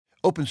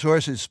Open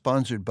Source is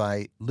sponsored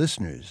by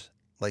listeners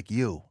like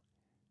you.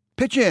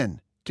 Pitch in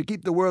to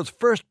keep the world's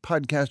first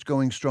podcast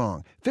going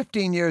strong.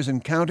 15 years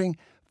and counting.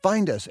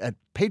 Find us at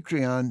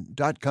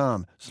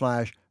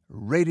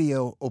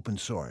patreon.com/radio open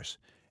source.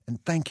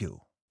 And thank you.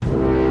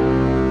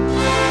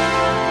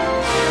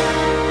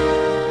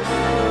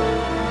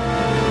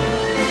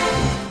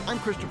 I'm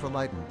Christopher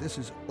Lydon. This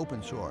is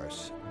Open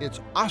Source. It's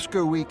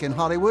Oscar week in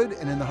Hollywood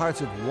and in the hearts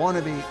of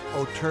wannabe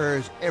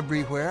auteurs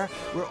everywhere.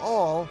 We're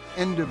all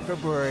end of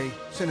February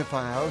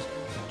cinephiles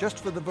just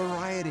for the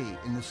variety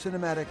in the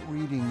cinematic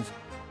readings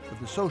of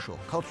the social,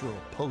 cultural,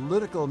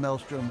 political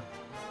maelstrom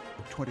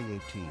of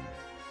 2018.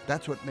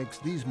 That's what makes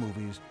these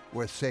movies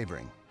worth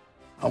savoring.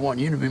 I want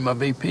you to be my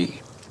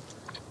VP.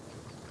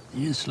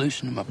 You're the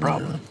solution to my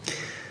problem.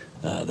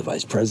 The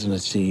vice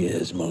presidency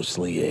is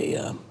mostly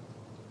a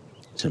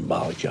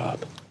symbolic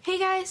job. Hey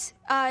guys,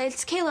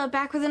 it's Kayla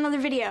back with another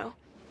video.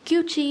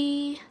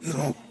 Gucci. You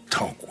don't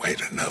talk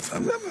white enough.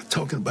 I'm not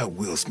talking about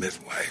Will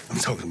Smith's wife. I'm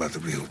talking about the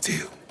real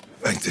deal.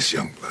 Like this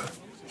young blood.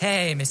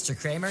 Hey, Mr.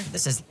 Kramer.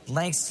 This is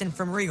Langston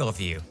from Regal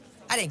View.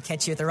 I didn't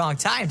catch you at the wrong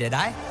time, did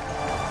I?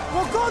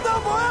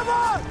 Wakanda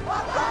forever!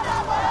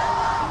 Wakanda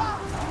forever!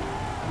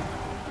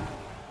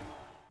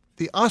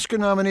 The Oscar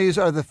nominees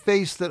are the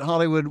face that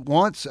Hollywood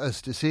wants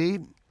us to see.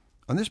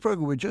 On this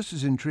program, we're just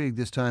as intrigued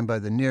this time by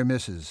the near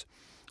misses,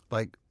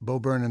 like Bo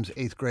Burnham's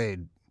 8th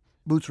Grade,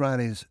 Boots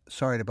Riley's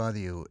Sorry to Bother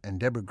You, and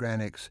Deborah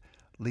Granick's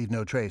Leave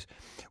No Trace.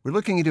 We're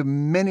looking into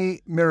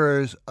many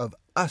mirrors of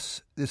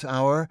us this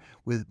hour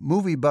with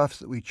movie buffs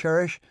that we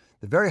cherish.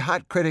 The very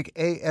hot critic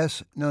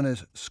A.S. known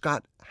as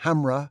Scott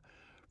Hamrah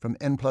from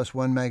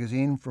N+1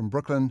 magazine, from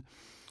Brooklyn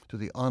to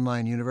the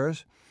online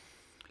universe.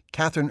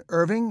 Katherine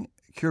Irving,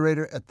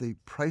 curator at the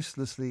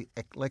pricelessly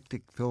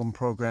eclectic film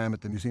program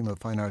at the Museum of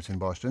Fine Arts in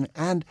Boston.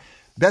 And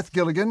Beth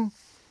Gilligan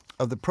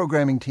of the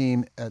programming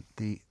team at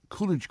the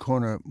Coolidge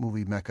Corner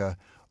movie mecca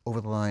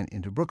over the line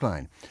into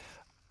Brookline.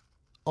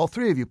 All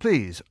three of you,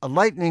 please, a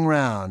lightning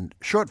round,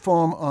 short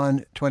form on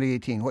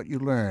 2018, what you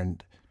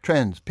learned,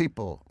 trends,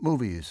 people,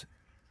 movies,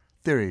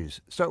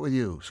 theories. Start with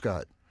you,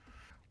 Scott.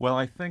 Well,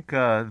 I think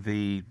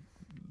the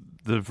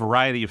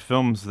variety of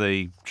films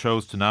they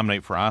chose to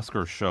nominate for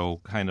Oscars show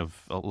kind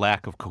of a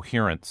lack of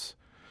coherence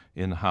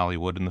in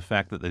Hollywood, and the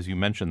fact that, as you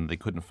mentioned, they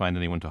couldn't find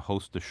anyone to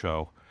host the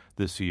show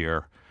this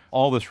year.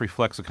 All this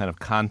reflects a kind of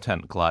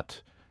content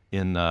glut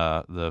in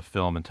the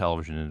film and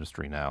television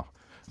industry now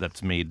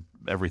that's made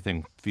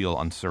everything feel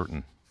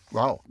uncertain.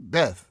 Wow.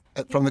 Beth,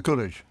 from the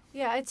Coolidge.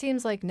 Yeah, it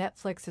seems like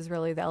Netflix is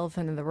really the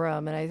elephant in the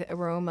room. And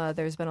Roma,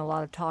 there's been a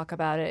lot of talk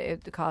about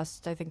it. It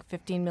cost, I think,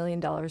 $15 million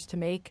to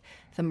make.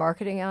 The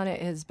marketing on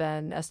it has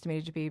been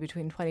estimated to be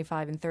between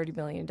 $25 and $30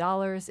 million.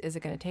 Is it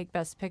going to take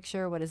Best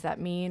Picture? What does that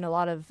mean? A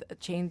lot of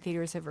chain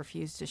theaters have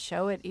refused to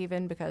show it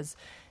even because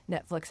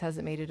Netflix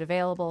hasn't made it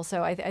available.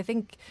 So I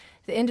think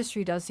the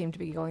industry does seem to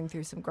be going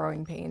through some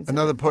growing pains.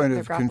 Another point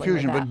of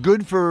confusion, but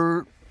good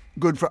for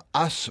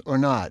us or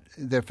not.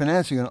 They're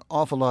financing an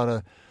awful lot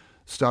of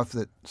stuff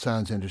that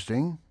sounds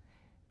interesting.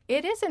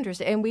 It is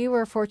interesting, and we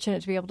were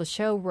fortunate to be able to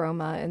show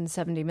Roma in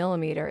 70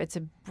 millimeter. It's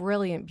a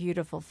brilliant,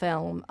 beautiful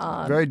film.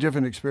 Very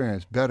different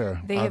experience,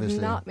 better. They obviously.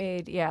 have not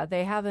made,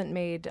 they haven't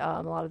made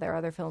a lot of their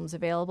other films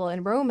available.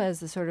 And Roma is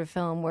the sort of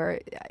film where,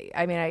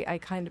 I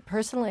kind of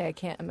personally, I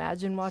can't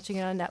imagine watching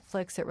it on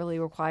Netflix. It really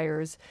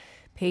requires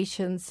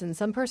patience and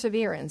some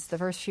perseverance. The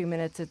first few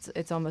minutes,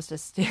 it's almost a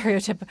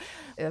stereotype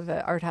of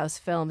an art house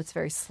film. It's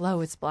very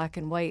slow. It's black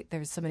and white.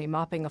 There's somebody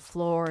mopping a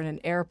floor and an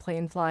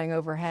airplane flying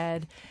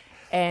overhead.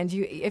 And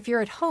if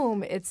you're at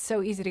home, it's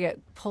so easy to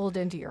get pulled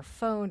into your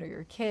phone or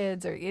your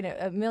kids or,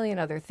 a million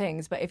other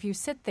things. But if you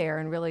sit there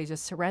and really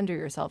just surrender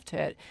yourself to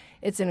it,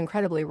 it's an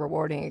incredibly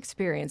rewarding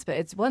experience. But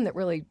it's one that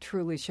really,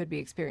 truly should be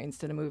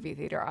experienced in a movie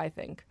theater, I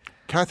think.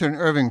 Katherine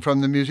Irving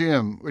from the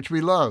museum, which we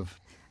love.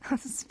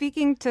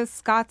 Speaking to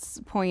Scott's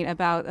point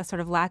about a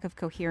sort of lack of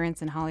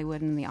coherence in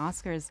Hollywood and the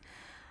Oscars,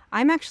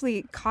 I'm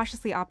actually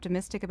cautiously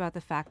optimistic about the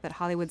fact that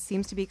Hollywood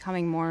seems to be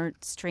becoming more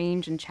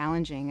strange and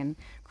challenging, and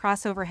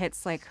crossover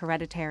hits like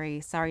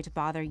Hereditary, Sorry to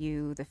Bother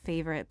You, The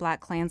Favorite,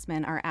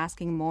 BlacKkKlansman are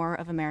asking more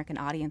of American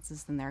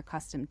audiences than they're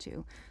accustomed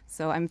to.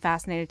 So I'm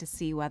fascinated to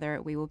see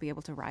whether we will be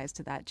able to rise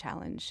to that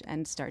challenge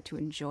and start to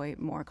enjoy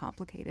more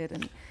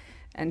complicated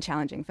and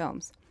challenging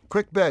films.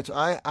 Quick bets.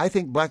 I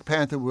think Black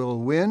Panther will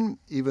win,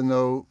 even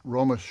though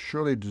Roma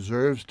surely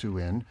deserves to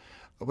win.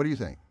 What do you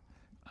think?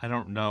 I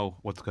don't know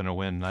what's going to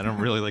win. I don't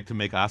really like to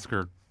make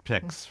Oscar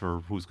picks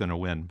for who's going to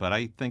win, but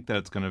I think that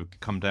it's going to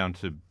come down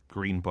to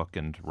Green Book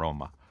and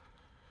Roma.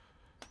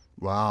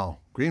 Wow.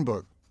 Green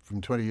Book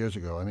from 20 years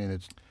ago. I mean,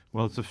 it's...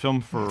 Well, it's a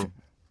film for,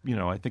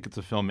 I think it's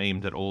a film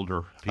aimed at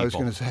older people. I was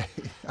going to say.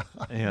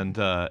 And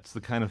it's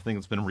the kind of thing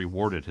that's been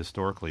rewarded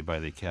historically by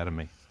the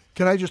Academy.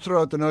 Can I just throw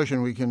out the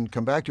notion, we can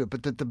come back to it,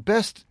 but that the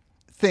best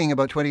thing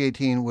about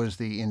 2018 was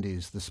the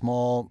indies, the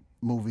small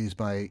movies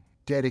by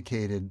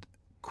dedicated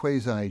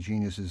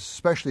quasi-geniuses,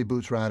 especially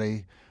Boots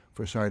Riley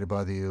for Sorry to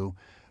Bother You,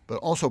 but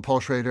also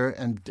Paul Schrader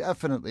and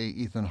definitely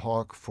Ethan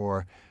Hawke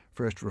for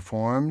First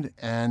Reformed,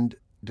 and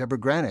Deborah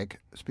Granick,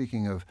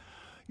 speaking of,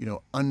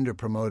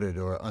 under-promoted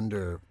or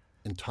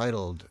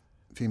under-entitled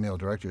female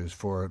directors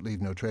for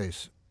Leave No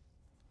Trace.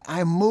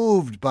 I'm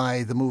moved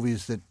by the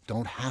movies that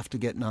don't have to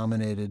get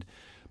nominated,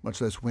 much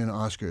less win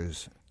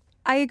Oscars.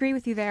 I agree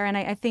with you there, and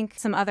I think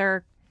some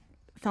other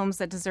films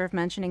that deserve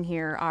mentioning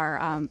here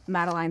are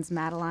Madeline's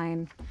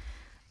Madeline,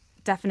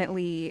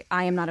 definitely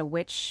I Am Not a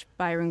Witch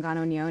by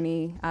Rungano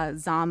Nyoni,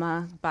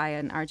 Zama by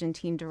an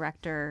Argentine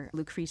director,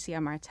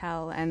 Lucrecia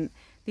Martel, and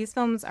these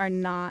films are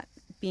not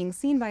being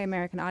seen by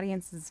American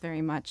audiences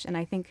very much, and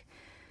I think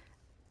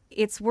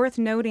it's worth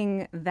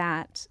noting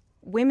that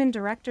women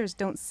directors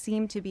don't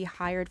seem to be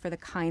hired for the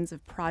kinds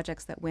of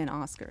projects that win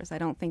Oscars. I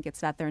don't think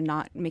it's that they're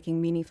not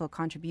making meaningful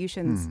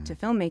contributions to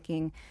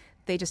filmmaking.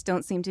 They just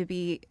don't seem to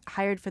be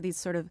hired for these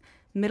sort of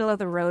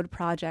middle-of-the-road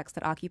projects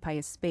that occupy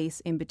a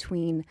space in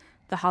between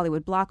the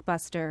Hollywood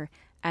blockbuster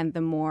and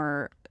the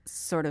more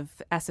sort of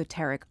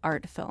esoteric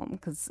art film.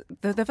 Because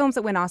the films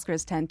that win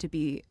Oscars tend to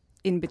be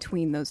in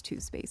between those two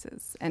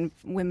spaces, and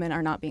women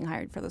are not being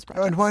hired for those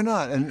projects. And why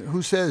not? And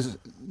who says,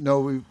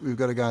 no, we've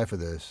got a guy for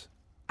this?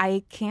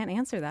 I can't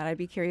answer that. I'd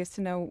be curious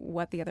to know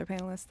what the other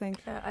panelists think.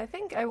 I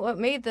think what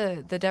made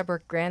the Deborah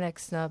Granick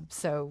snub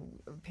so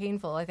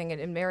painful, I think,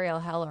 and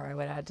Marielle Heller, I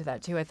would add to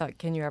that too. I thought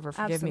Can You Ever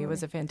Forgive Me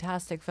was a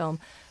fantastic film.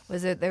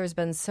 Was that there's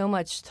been so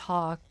much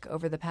talk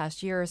over the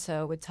past year or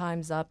so with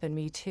Time's Up and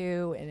Me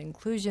Too and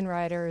inclusion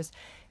writers,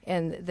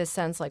 and the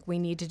sense like we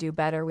need to do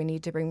better, we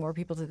need to bring more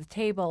people to the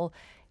table.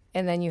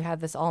 And then you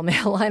have this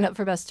all-male lineup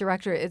for Best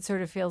Director. It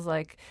sort of feels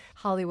like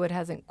Hollywood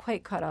hasn't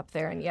quite caught up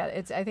there. And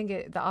yet I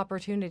think the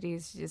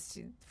opportunities, just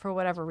for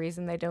whatever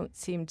reason, they don't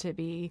seem to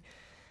be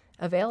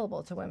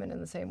available to women in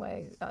the same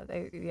way.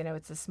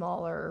 It's the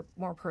smaller,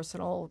 more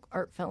personal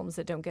art films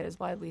that don't get as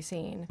widely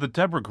seen. The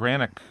Deborah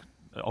Granick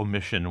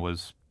omission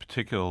was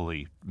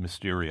particularly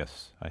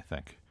mysterious, I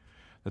think.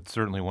 That's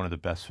certainly one of the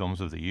best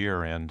films of the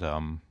year,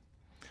 and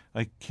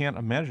I can't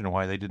imagine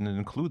why they didn't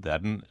include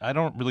that. And I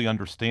don't really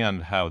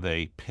understand how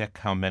they pick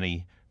how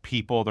many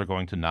people they're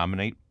going to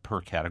nominate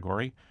per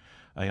category.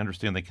 I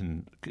understand they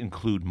can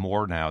include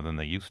more now than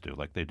they used to,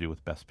 like they do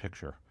with Best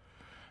Picture.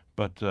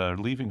 But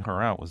leaving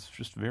her out was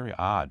just very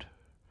odd.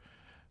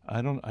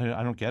 I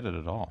don't get it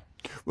at all.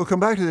 We'll come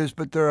back to this,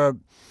 but there are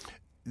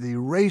the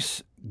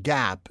race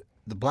gap,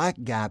 the black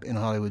gap in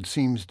Hollywood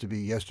seems to be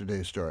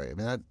yesterday's story. I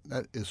mean,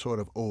 that is sort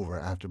of over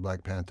after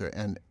Black Panther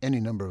and any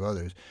number of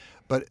others.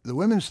 But the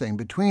women's thing,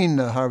 between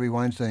the Harvey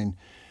Weinstein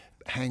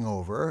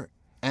hangover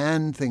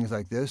and things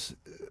like this,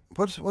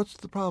 what's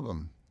the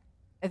problem?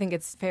 I think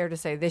it's fair to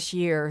say this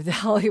year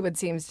Hollywood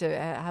seems to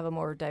have a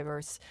more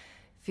diverse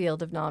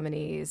field of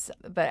nominees.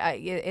 But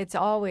it's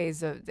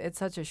always it's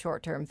such a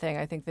short-term thing.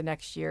 I think the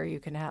next year you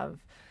can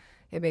have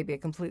it may be a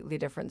completely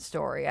different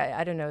story.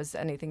 I don't know if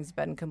anything's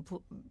been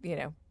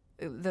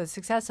the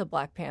success of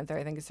Black Panther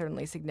I think is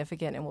certainly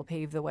significant and will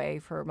pave the way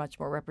for much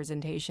more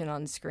representation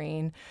on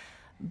screen.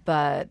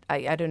 But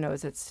I don't know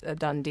if it's a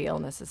done deal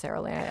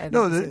necessarily.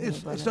 No,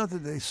 it's not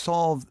that they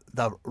solve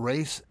the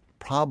race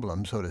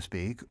problem, so to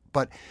speak,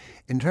 but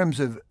in terms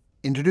of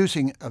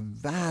introducing a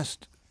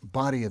vast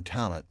body of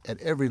talent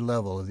at every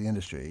level of the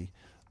industry,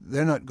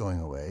 they're not going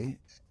away,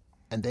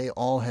 and they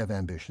all have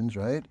ambitions,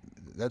 right?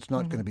 That's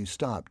not going to be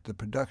stopped, the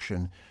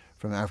production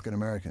from African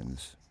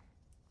Americans.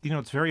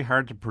 It's very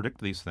hard to predict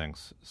these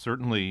things.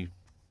 Certainly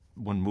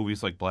when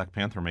movies like Black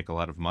Panther make a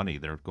lot of money,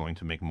 they're going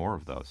to make more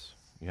of those.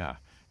 Yeah.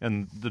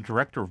 And the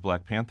director of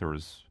Black Panther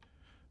is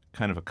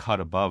kind of a cut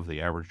above the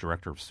average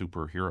director of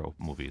superhero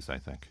movies, I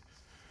think.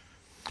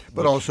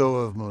 But also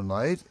of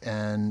Moonlight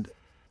and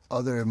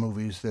other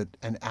movies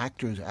and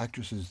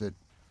actresses that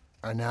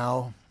are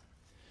now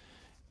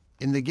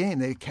in the game.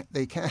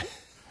 They can't.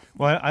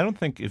 Well, I don't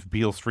think If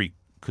Beale Street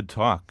Could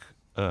Talk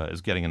is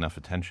getting enough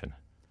attention.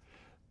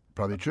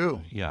 Probably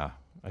true. Yeah.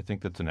 I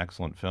think that's an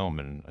excellent film,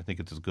 and I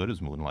think it's as good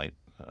as Moonlight.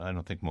 I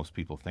don't think most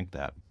people think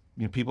that.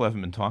 People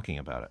haven't been talking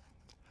about it.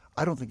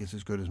 I don't think it's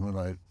as good as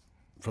Moonlight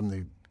from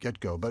the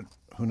get-go, but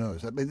who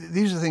knows?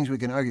 These are things we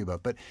can argue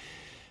about, but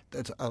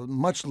that's a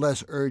much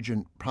less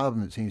urgent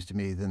problem, it seems to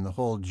me, than the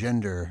whole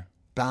gender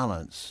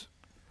balance,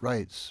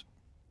 rights,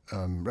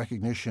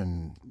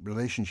 recognition,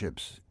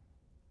 relationships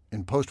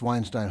in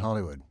post-Weinstein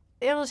Hollywood.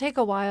 It'll take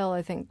a while,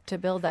 I think, to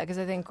build that, because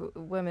I think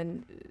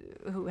women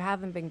who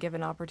haven't been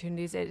given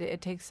opportunities, it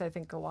takes, I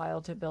think, a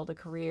while to build a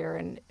career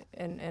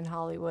in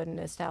Hollywood and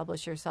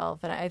establish yourself.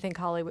 And I think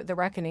Hollywood, the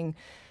reckoning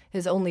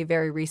has only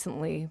very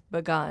recently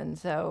begun.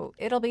 So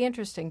it'll be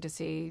interesting to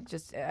see.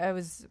 I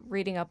was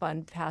reading up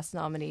on past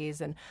nominees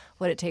and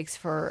what it takes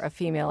for a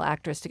female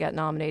actress to get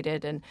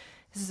nominated. And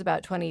this is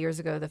about 20 years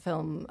ago. The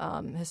film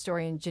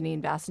historian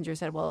Janine Bassinger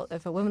said, well,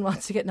 if a woman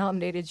wants to get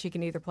nominated, she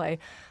can either play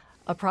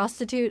a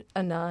prostitute,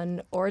 a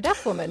nun, or a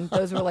deaf woman.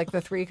 Those were like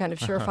the three kind of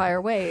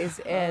surefire ways.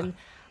 And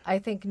I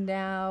think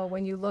now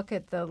when you look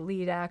at the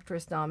lead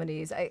actress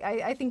nominees,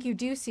 I think you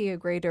do see a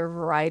greater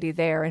variety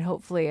there. And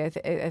hopefully I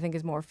think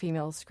as more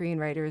female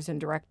screenwriters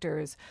and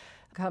directors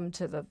come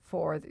to the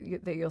fore,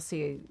 that you'll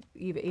see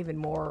even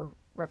more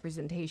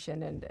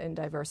representation and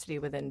diversity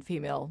within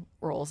female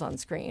roles on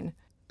screen.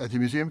 At the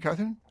museum,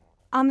 Katherine?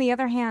 On the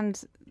other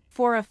hand,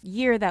 For a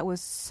year that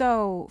was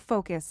so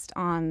focused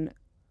on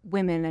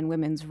women and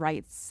women's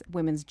rights,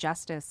 women's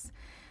justice,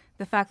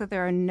 the fact that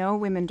there are no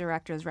women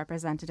directors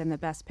represented in the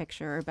Best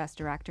Picture or Best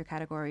Director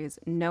categories,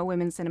 no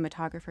women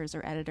cinematographers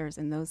or editors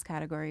in those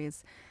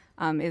categories,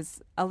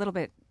 is a little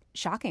bit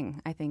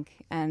shocking, I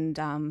think. And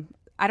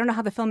I don't know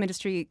how the film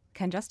industry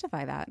can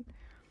justify that.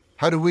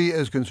 How do we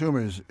as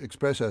consumers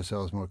express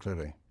ourselves more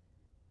clearly?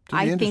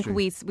 I think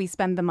we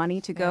spend the money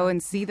to go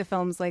and see the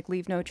films like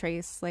Leave No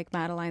Trace, like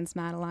Madeline's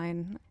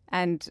Madeline,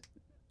 and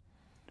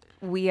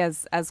we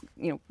as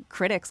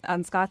critics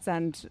on Scott's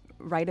end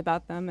write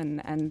about them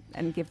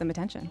and give them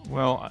attention.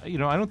 Well,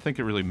 I don't think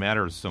it really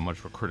matters so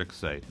much what critics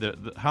say.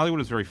 Hollywood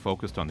is very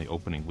focused on the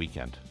opening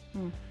weekend,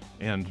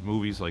 and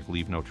movies like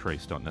Leave No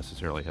Trace don't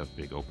necessarily have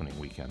big opening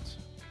weekends.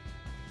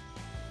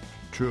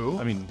 True.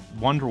 I mean,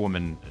 Wonder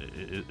Woman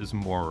is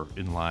more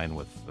in line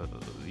with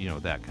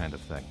that kind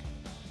of thing.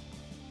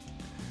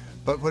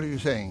 But what are you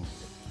saying?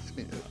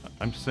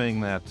 I'm saying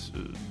that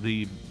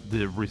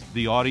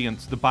the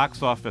audience, the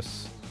box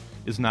office,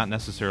 is not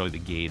necessarily the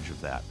gauge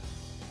of that.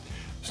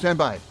 Stand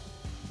by.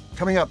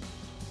 Coming up,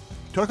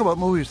 talk about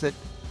movies that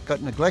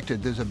got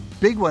neglected. There's a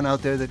big one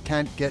out there that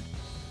can't get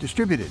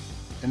distributed,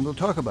 and we'll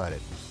talk about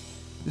it.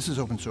 This is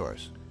Open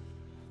Source.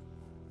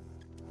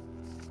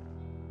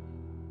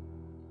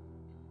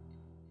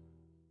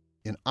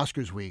 In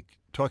Oscars week,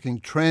 talking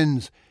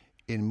trends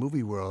in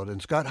movie world,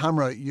 and Scott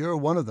Hamrah, you're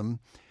one of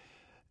them.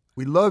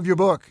 We love your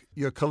book,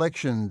 your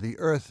collection, The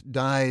Earth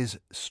Dies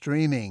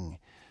Streaming.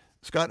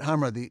 Scott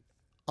Hamrah, the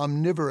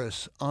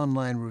omnivorous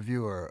online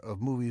reviewer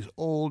of movies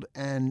old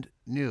and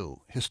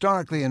new,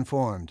 historically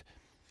informed,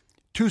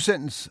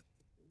 2-sentence,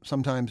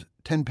 sometimes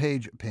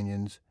 10-page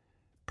opinions,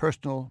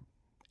 personal,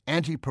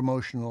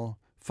 anti-promotional,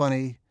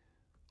 funny,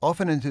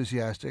 often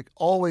enthusiastic,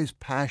 always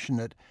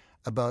passionate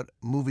about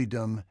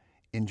moviedom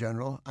in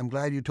general. I'm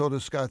glad you told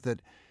us, Scott,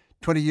 that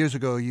 20 years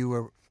ago you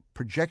were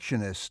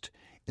projectionist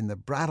in the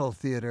Brattle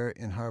Theater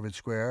in Harvard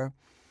Square,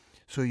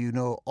 so you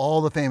know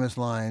all the famous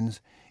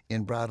lines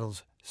in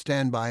Brattle's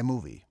Standby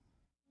movie.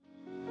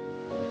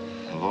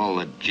 Of all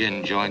the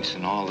gin joints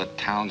in all the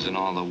towns in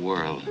all the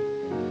world,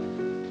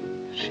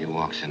 she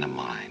walks into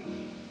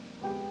mine.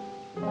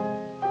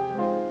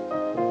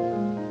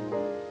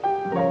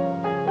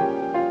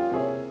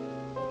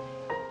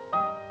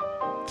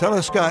 Tell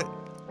us, Scott,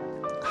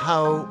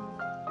 how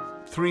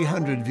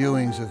 300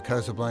 viewings of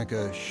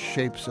Casablanca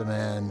shapes a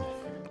man.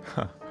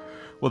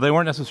 Well, they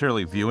weren't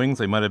necessarily viewings.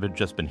 They might have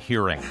just been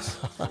hearings.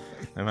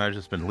 I might have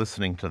just been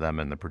listening to them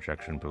in the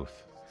projection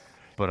booth.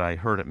 But I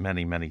heard it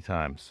many, many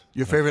times.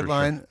 Your favorite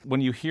line? Sure. When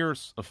you hear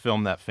a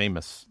film that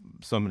famous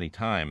so many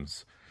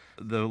times,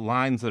 the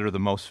lines that are the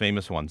most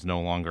famous ones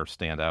no longer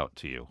stand out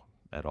to you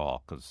at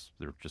all because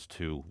they're just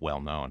too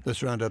well known.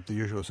 Let's round up the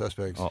usual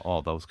suspects.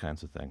 All those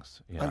kinds of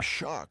things. Yeah. I'm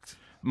shocked.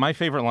 My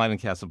favorite line in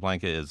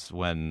Casablanca is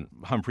when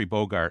Humphrey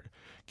Bogart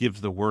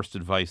gives the worst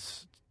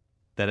advice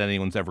that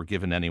anyone's ever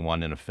given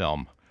anyone in a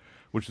film,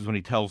 which is when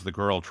he tells the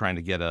girl trying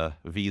to get a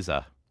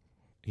visa.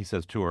 He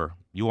says to her,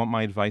 "You want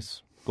my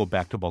advice? Go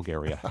back to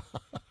Bulgaria."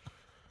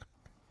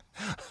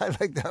 I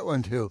like that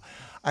one, too.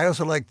 I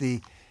also like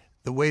the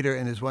waiter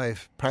and his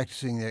wife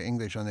practicing their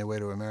English on their way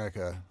to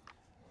America.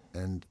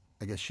 And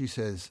I guess she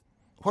says,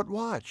 "What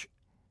watch?"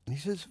 And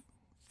he says,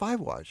 "5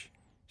 watch."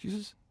 She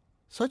says,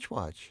 "Such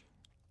watch."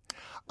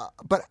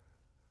 But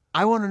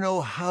I want to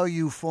know how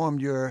you formed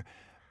your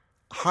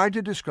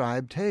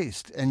hard-to-describe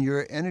taste and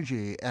your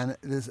energy. And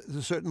there's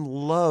a certain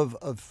love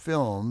of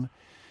film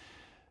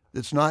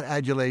that's not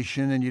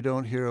adulation, and you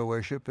don't hero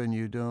worship, and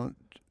you don't,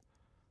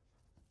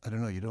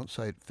 you don't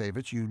cite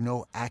favorites. You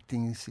know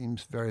acting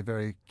seems very,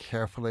 very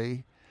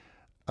carefully.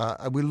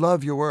 We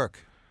love your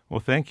work. Well,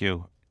 thank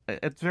you.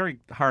 It's very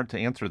hard to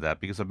answer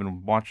that because I've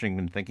been watching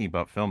and thinking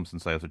about film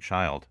since I was a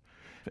child,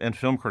 and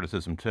film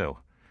criticism, too.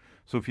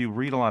 So if you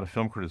read a lot of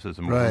film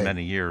criticism over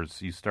many years,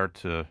 you start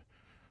to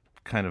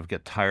kind of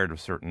get tired of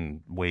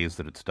certain ways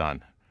that it's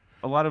done.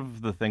 A lot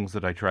of the things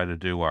that I try to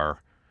do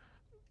are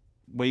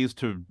ways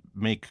to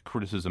make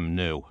criticism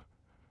new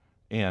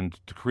and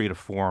to create a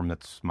form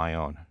that's my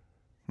own.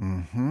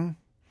 Mm-hmm.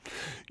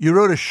 You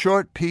wrote a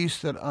short piece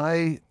that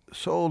I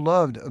so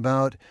loved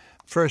about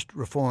First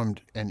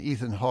Reformed and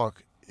Ethan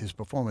Hawke, his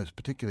performance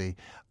particularly.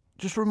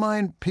 Just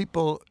remind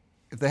people,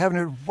 if they haven't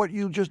heard, what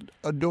you just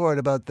adored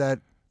about that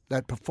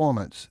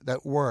performance,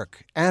 that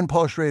work, and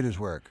Paul Schrader's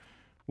work.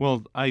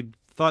 Well, I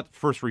thought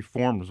First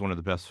Reformed was one of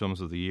the best films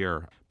of the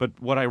year. But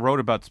what I wrote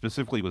about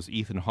specifically was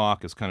Ethan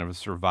Hawke as kind of a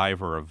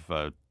survivor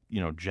of,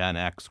 Gen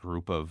X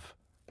group of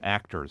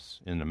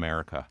actors in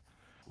America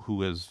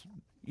who has,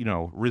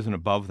 risen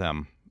above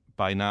them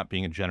by not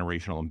being a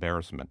generational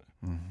embarrassment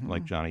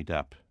like Johnny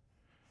Depp.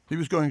 He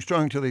was going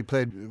strong until he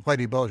played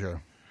Whitey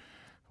Bulger.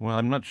 Well,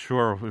 I'm not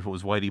sure if it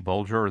was Whitey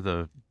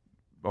Bulger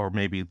or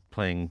maybe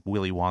playing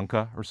Willy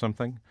Wonka or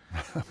something.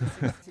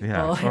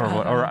 Yeah.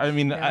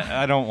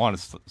 I don't want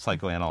to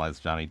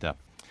psychoanalyze Johnny Depp.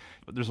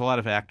 But there's a lot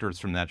of actors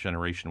from that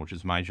generation, which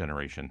is my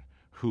generation,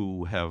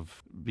 who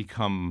have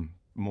become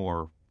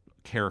more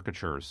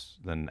caricatures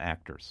than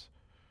actors.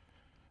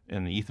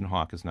 And Ethan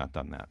Hawke has not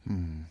done that.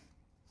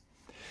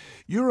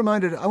 You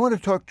reminded, I want to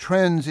talk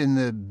trends in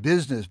the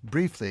business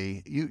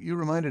briefly. You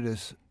reminded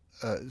us,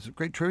 it's a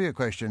great trivia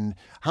question,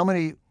 how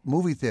many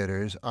movie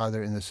theaters are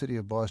there in the city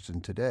of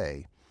Boston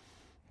today?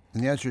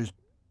 And the answer is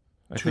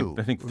two.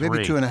 I think 3.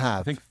 Maybe 2.5.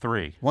 I think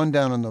 3. One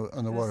down on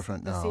the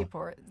waterfront the now. The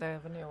Seaport, they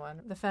have a new one.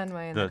 The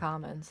Fenway and the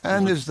Commons.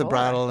 And there's the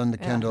Brattle and the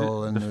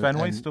Kendall. And the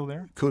Fenway's still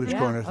there? Coolidge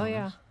Corner. Oh,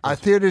 yeah. Are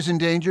theaters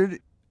endangered?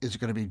 Is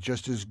it going to be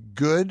just as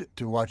good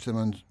to watch them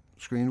on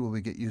screen? Will we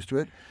get used to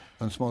it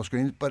on small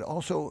screens? But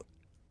also,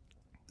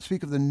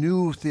 speak of the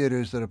new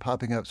theaters that are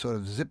popping up, sort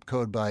of zip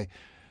code by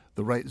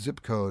the right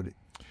zip code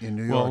in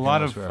New York. Well,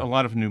 a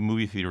lot of new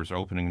movie theaters are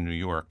opening in New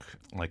York,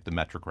 like the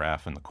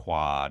Metrograph and the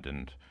Quad,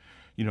 and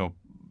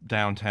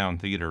downtown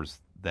theaters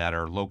that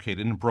are located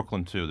in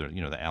Brooklyn too.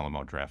 The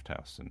Alamo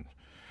Drafthouse, and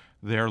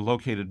they're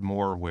located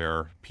more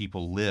where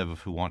people live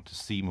who want to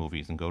see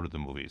movies and go to the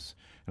movies.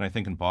 And I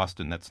think in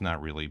Boston that's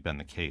not really been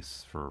the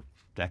case for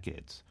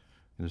decades.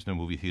 There's no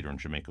movie theater in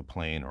Jamaica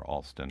Plain or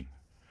Allston.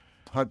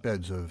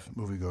 Hotbeds of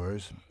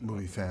moviegoers,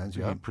 movie fans,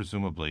 yeah.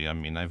 Presumably. I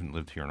mean, I haven't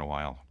lived here in a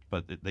while,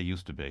 but they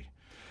used to be.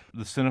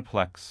 The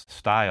Cineplex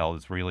style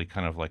is really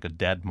kind of like a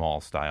dead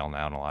mall style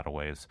now in a lot of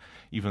ways,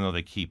 even though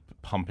they keep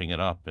pumping it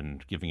up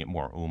and giving it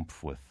more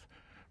oomph with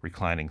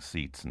reclining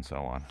seats and so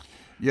on.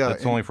 Yeah,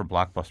 it's only for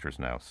blockbusters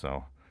now,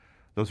 so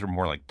those are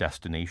more like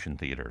destination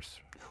theaters.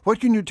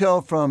 What can you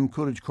tell from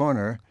Coolidge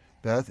Corner,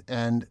 Beth,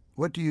 and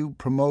what do you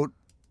promote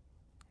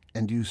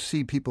and do you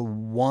see people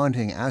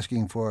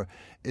asking for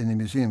in the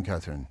museum,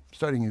 Katherine?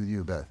 Starting with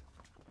you, Beth.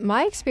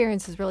 My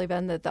experience has really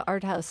been that the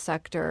art house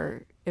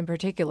sector in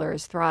particular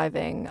is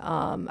thriving.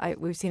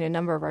 We've seen a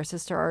number of our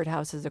sister art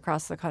houses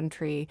across the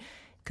country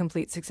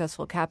complete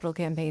successful capital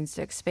campaigns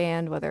to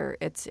expand, whether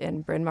it's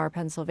in Bryn Mawr,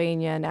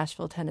 Pennsylvania,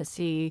 Nashville,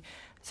 Tennessee.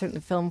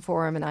 Certainly Film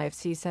Forum and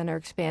IFC Center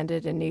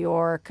expanded in New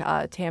York.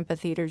 Tampa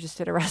Theater just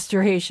did a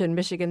restoration,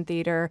 Michigan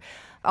Theater.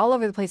 All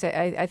over the place.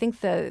 I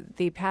think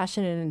the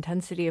passion and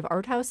intensity of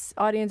art house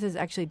audiences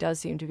actually does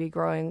seem to be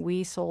growing.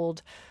 We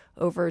sold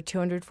over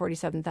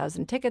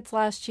 247,000 tickets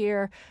last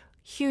year.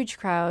 Huge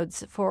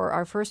crowds for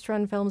our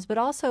first-run films, but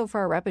also for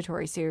our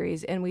repertory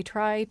series. And we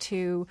try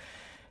to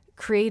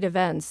create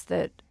events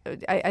that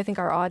I think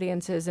our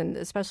audiences, and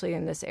especially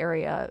in this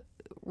area,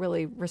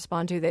 really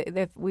respond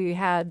to. We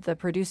had the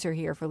producer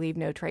here for Leave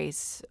No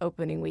Trace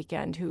opening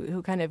weekend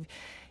who kind of,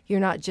 you're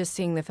not just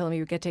seeing the film,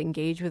 you get to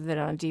engage with it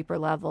on a deeper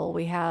level.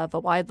 We have a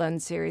wide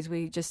lens series.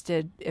 We just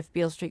did If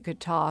Beale Street Could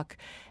Talk,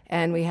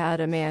 and we had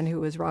a man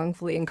who was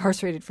wrongfully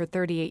incarcerated for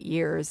 38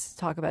 years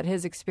talk about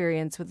his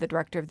experience with the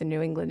director of the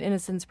New England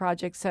Innocence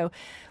Project. So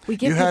we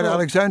give had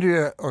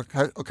Alexandria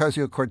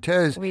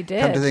Ocasio-Cortez, we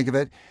did. Come to think of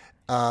it,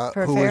 who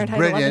was brilliant,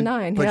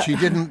 11-9, but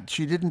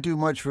she didn't do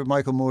much for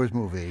Michael Moore's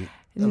movie.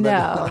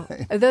 No,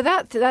 though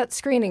that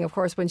screening, of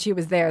course, when she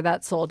was there,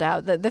 that sold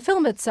out. The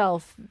film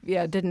itself,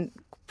 didn't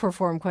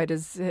perform quite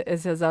as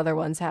his other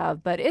ones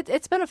have, but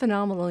it's been a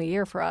phenomenal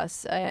year for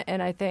us,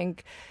 and I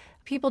think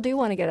people do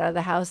want to get out of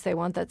the house. They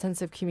want that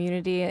sense of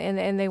community,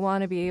 and they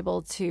want to be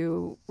able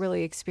to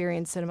really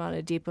experience cinema on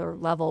a deeper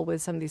level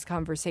with some of these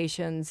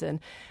conversations. And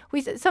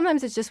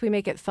sometimes it's just we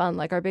make it fun,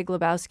 like our Big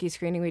Lebowski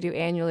screening we do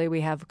annually.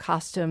 We have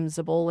costumes,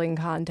 a bowling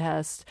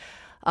contest.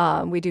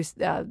 We do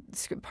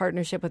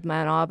partnership with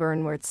Mount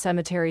Auburn, where it's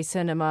cemetery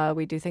cinema.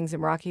 We do things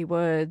in Rocky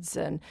Woods,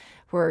 and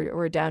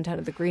we're downtown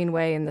at the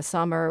Greenway in the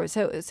summer.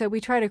 So we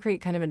try to create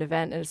kind of an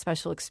event and a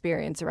special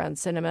experience around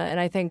cinema.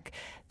 And I think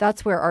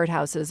that's where art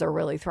houses are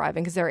really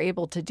thriving, because they're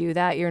able to do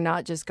that. You're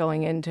not just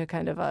going into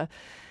kind of a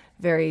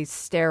very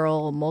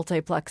sterile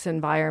multiplex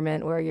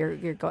environment where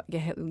you're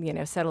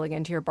settling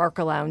into your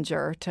Barca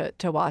lounger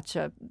to watch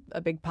a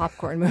big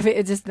popcorn movie.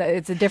 It's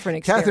a different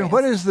experience. Katherine,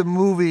 what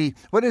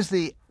is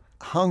the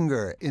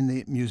hunger in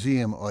the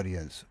museum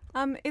audience?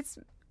 It's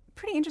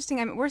pretty interesting.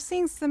 I mean, we're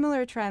seeing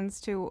similar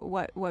trends to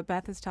what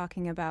Beth is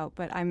talking about,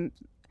 but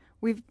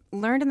we've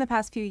learned in the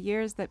past few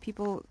years that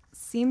people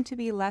seem to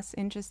be less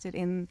interested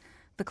in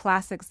the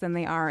classics than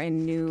they are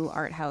in new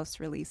art house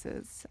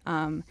releases.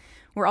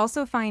 We're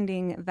also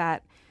finding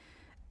that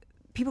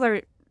people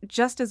are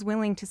just as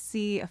willing to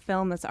see a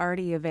film that's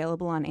already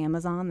available on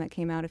Amazon that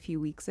came out a few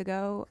weeks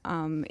ago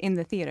in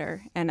the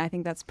theater. And I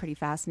think that's pretty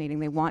fascinating.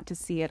 They want to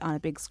see it on a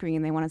big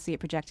screen. They want to see it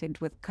projected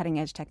with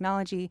cutting-edge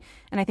technology.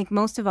 And I think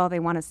most of all,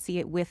 they want to see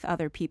it with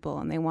other people,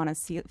 and they want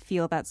to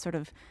feel that sort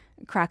of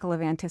crackle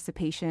of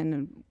anticipation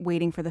and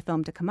waiting for the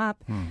film to come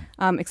up,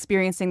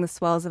 experiencing the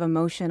swells of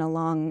emotion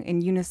along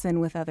in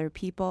unison with other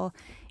people.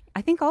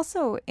 I think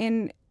also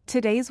in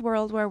today's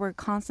world, where we're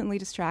constantly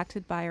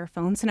distracted by our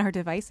phones and our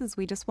devices,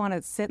 we just want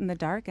to sit in the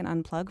dark and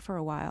unplug for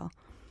a while.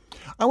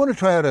 I want to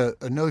try out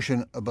a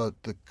notion about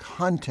the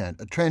content,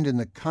 a trend in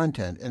the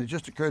content, and it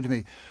just occurred to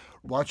me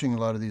watching a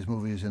lot of these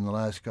movies in the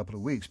last couple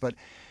of weeks, but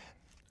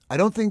I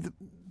don't think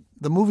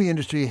the movie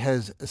industry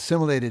has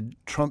assimilated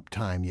Trump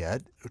time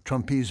yet,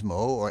 Trumpismo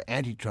or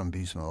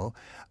anti-Trumpismo,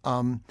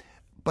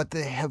 but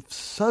they have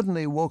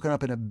suddenly woken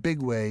up in a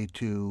big way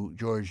to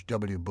George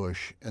W.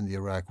 Bush and the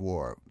Iraq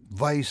War.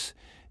 Vice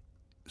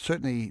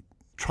certainly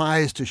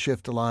tries to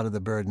shift a lot of the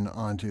burden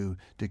onto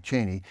Dick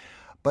Cheney.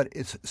 But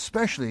it's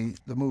especially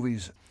the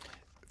movies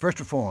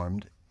First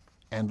Reformed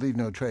and Leave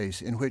No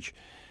Trace, in which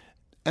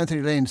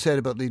Anthony Lane said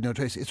about Leave No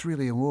Trace, it's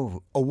really a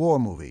war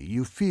movie.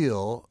 You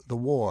feel the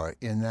war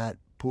in that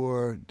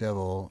poor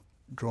devil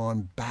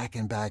drawn back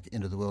and back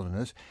into the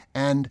wilderness.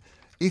 And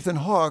Ethan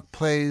Hawke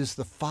plays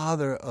the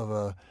father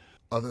of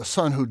a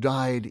son who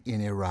died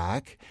in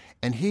Iraq,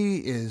 and he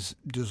is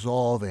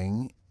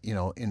dissolving,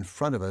 in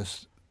front of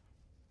us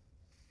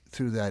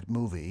through that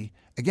movie.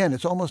 Again,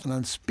 it's almost an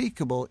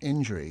unspeakable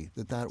injury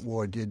that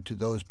war did to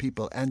those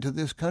people and to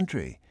this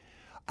country.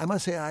 I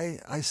must say,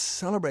 I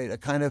celebrate a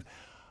kind of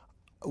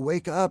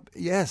wake up.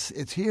 Yes,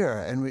 it's here,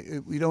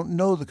 and we don't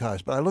know the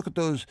cost. But I look at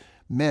those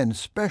men,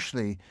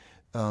 especially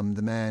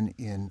the man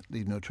in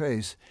Leave No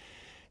Trace,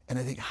 and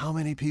I think how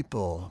many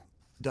people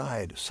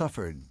died,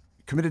 suffered,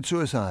 committed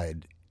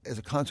suicide as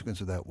a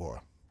consequence of that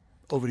war.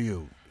 Over to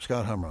you,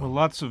 Scott Hamrah. Well,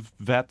 lots of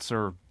vets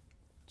are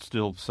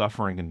still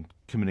suffering and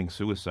committing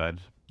suicide,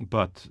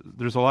 but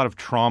there's a lot of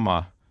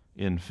trauma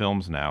in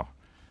films now,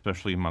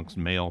 especially amongst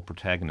male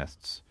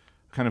protagonists,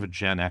 kind of a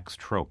Gen X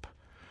trope.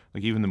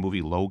 Like even the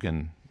movie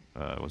Logan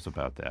was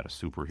about that, a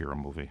superhero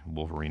movie, a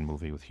Wolverine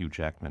movie with Hugh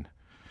Jackman.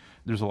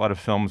 There's a lot of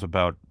films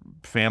about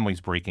families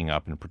breaking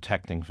up and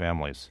protecting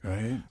families.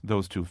 Right.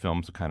 Those two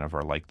films kind of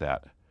are like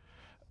that.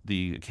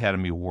 The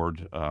Academy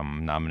Award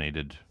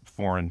nominated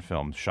foreign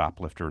films,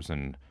 Shoplifters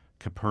and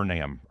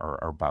Capernaum, are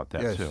about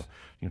that too.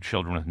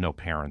 Children with no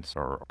parents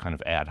or kind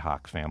of ad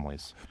hoc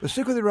families. But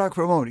stick with Iraq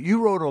for a moment.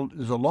 You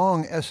there's a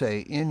long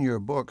essay in your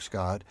book,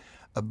 Scott,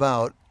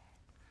 about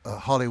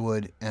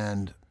Hollywood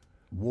and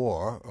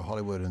war, or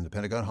Hollywood and the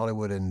Pentagon,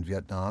 Hollywood and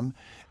Vietnam.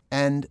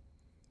 And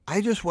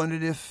I just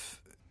wondered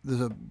if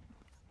there's a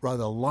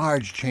rather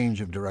large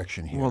change of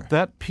direction here. Well,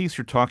 that piece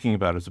you're talking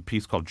about is a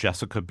piece called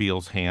Jessica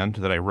Biel's Hand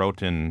that I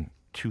wrote in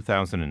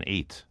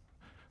 2008.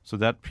 So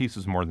that piece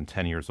is more than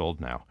 10 years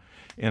old now.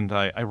 And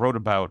I wrote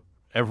about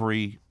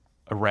every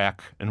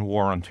Iraq and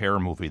War on Terror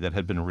movie that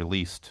had been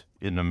released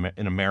in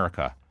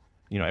America,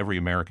 every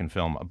American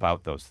film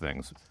about those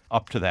things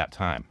up to that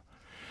time.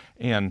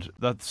 And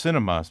the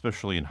cinema,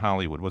 especially in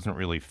Hollywood, wasn't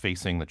really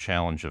facing the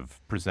challenge of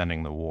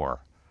presenting the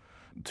war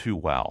too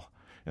well.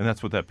 And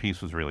that's what that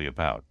piece was really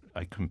about.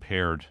 I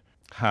compared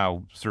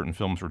how certain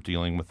films were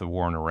dealing with the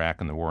war in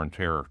Iraq and the war on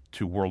terror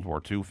to World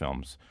War II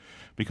films,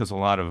 because a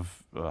lot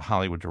of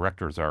Hollywood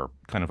directors are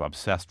kind of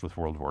obsessed with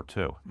World War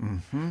II.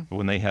 Mm-hmm. But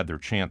when they had their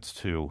chance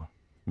to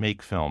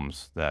make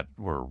films that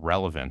were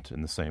relevant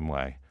in the same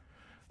way,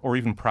 or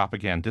even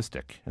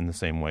propagandistic in the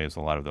same way as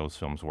a lot of those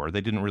films were,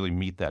 they didn't really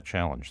meet that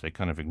challenge. They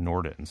kind of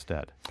ignored it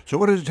instead. So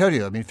what does it tell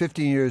you? I mean,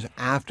 15 years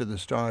after the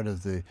start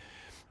of the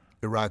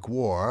Iraq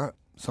War,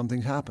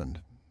 something's happened.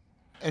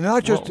 And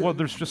not just well,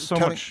 there's just so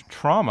much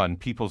trauma in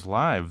people's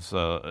lives.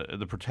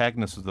 The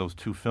protagonists of those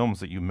two films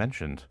that you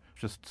mentioned,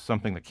 just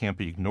something that can't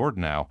be ignored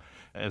now,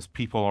 as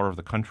people all over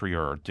the country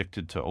are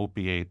addicted to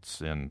opiates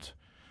and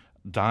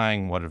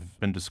dying what have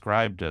been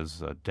described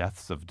as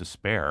deaths of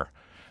despair.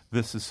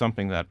 This is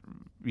something that,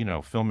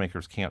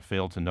 filmmakers can't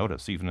fail to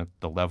notice, even at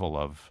the level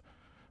of,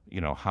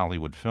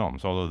 Hollywood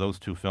films, although those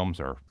two films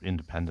are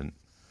independent.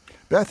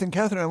 Beth and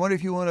Katherine, I wonder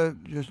if you want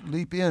to just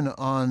leap in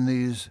on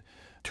these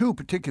two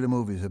particular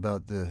movies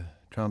about the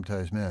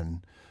traumatized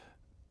men.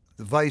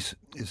 The Vice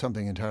is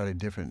something entirely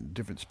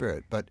different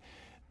spirit, but...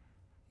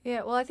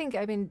 Yeah, well,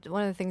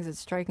 one of the things that's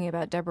striking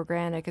about Deborah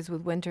Granick is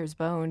with Winter's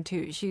Bone,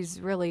 too.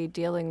 She's really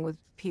dealing with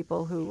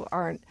people who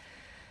aren't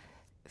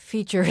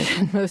featured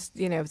in most,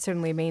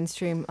 certainly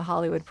mainstream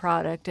Hollywood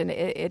product, and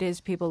it is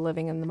people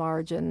living in the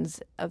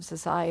margins of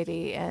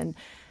society, and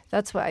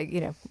that's why,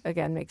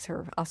 again, makes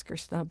her Oscar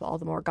snub all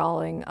the more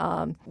galling.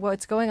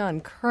 What's going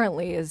on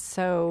currently is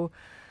so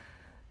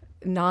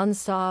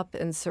nonstop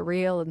and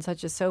surreal and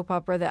such a soap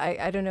opera that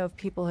I don't know if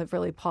people have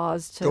really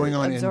paused to going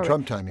on absorb in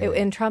Trump time.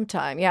 In Trump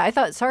time, yeah. I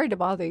thought Sorry to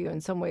Bother You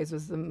in some ways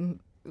is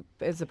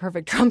the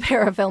perfect Trump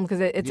era film because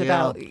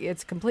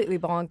it's completely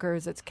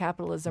bonkers. It's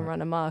capitalism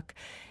run amok,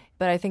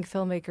 but I think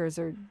filmmakers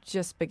are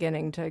just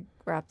beginning to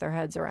wrap their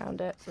heads around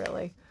it.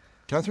 Really,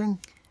 Katherine.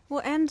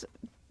 Well, and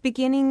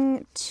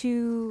beginning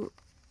to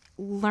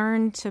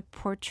learn to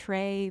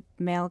portray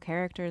male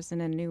characters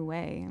in a new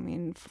way. I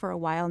mean, for a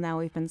while now,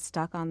 we've been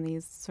stuck on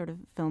these sort of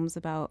films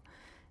about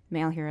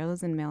male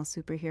heroes and male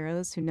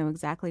superheroes who know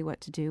exactly what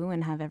to do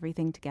and have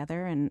everything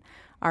together and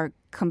are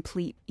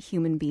complete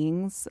human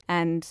beings.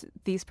 And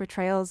these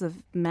portrayals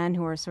of men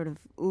who are sort of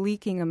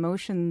leaking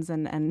emotions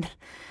and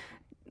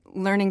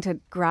learning to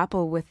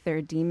grapple with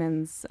their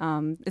demons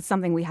is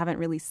something we haven't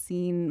really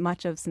seen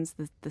much of since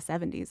the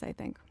 70s, I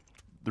think.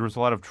 There was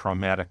a lot of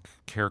traumatic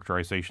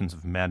characterizations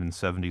of men in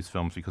 70s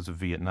films because of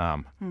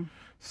Vietnam.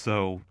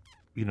 So,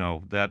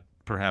 that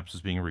perhaps is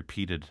being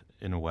repeated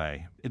in a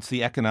way. It's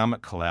the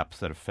economic collapse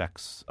that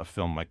affects a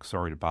film like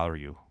Sorry to Bother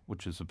You,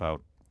 which is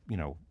about,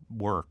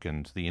 work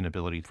and the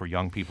inability for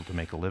young people to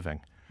make a living.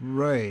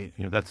 Right.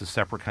 That's a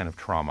separate kind of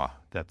trauma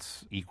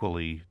that's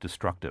equally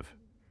destructive.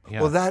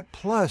 Yeah. Well, that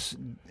plus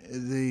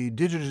the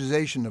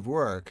digitization of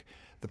work,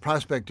 the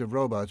prospect of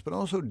robots, but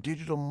also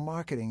digital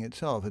marketing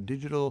itself, a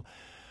digital,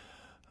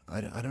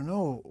 I don't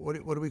know, what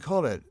do we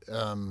call it?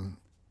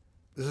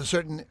 There's a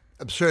certain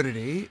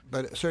absurdity,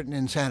 but a certain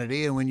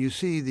insanity, and when you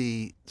see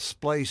the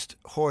spliced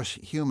horse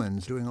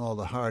humans doing all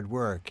the hard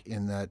work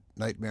in that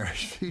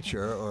nightmarish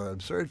future or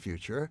absurd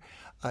future,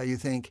 you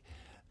think,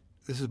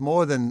 this is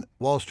more than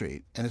Wall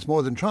Street, and it's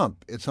more than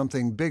Trump. It's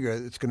something bigger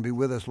that's going to be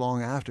with us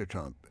long after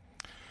Trump.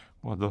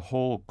 Well, the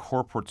whole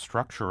corporate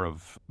structure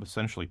of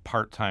essentially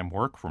part-time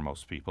work for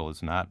most people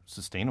is not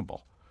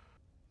sustainable.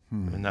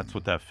 And that's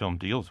what that film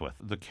deals with.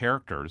 The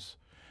characters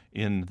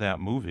in that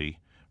movie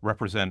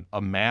represent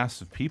a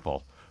mass of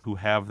people who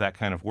have that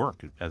kind of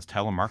work as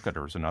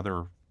telemarketers and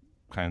other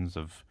kinds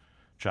of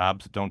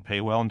jobs that don't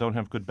pay well and don't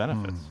have good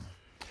benefits.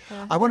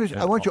 I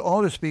want you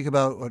all to speak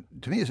about what,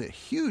 to me, is a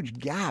huge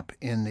gap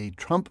in the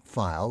Trump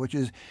file, which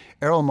is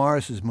Errol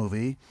Morris's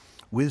movie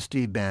with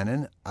Steve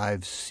Bannon.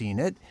 I've seen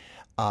it.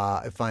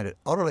 I find it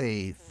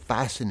utterly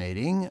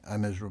fascinating.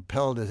 I'm as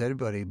repelled as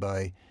anybody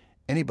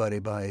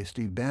by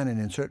Steve Bannon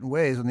in certain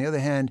ways. On the other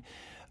hand,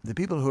 the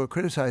people who are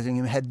criticizing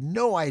him had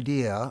no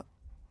idea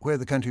where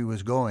the country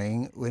was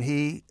going when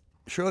he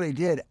surely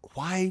did.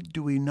 Why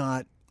do we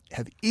not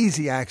have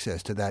easy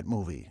access to that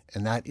movie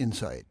and that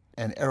insight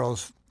and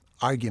Errol's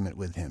argument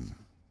with him?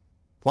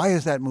 Why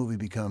has that movie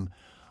become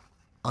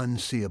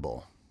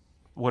unseeable?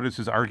 What is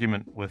his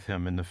argument with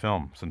him in the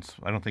film, since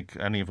I don't think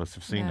any of us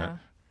have seen it? Ah.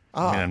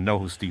 I mean, I know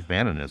who Steve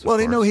Bannon is, of Well,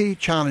 course. you know, he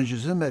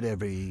challenges him at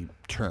every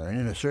turn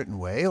in a certain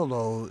way,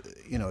 although,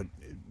 you know,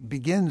 it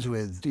begins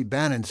with Steve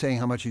Bannon saying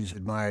how much he's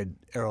admired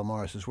Errol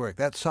Morris's work.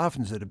 That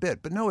softens it a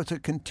bit. But no, it's a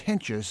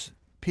contentious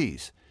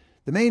piece.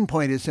 The main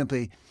point is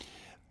simply,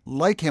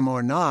 like him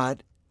or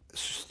not,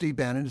 Steve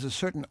Bannon is a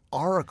certain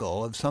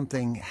oracle of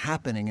something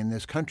happening in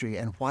this country,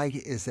 and why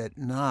is it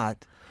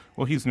not?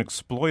 Well, he's an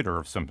exploiter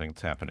of something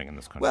that's happening in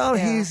this country. Well,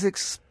 he's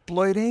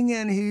exploiting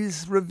and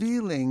he's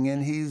revealing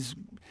and he's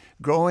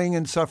growing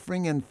and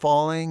suffering and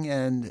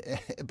falling,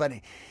 but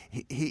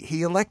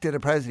he elected a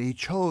president. He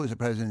chose a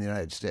president of the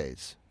United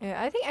States.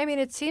 Yeah, I mean,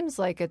 it seems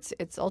like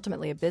it's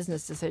ultimately a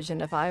business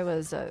decision. If I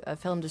was a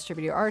film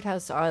distributor, art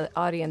house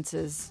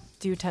audiences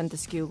do tend to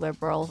skew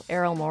liberal.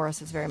 Errol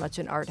Morris is very much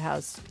an art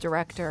house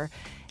director.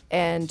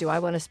 And do I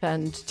want to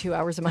spend 2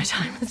 hours of my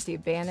time with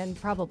Steve Bannon?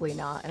 Probably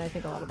not. And I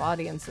think a lot of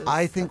audiences.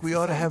 I think we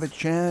ought to have a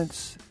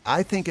chance.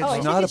 I think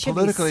it's not a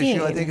political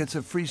issue. I think it's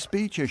a free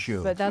speech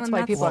issue. But that's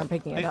why people aren't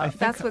picking it up.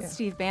 That's what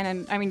Steve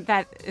Bannon, I mean,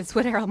 that is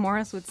what Errol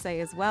Morris would say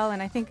as well.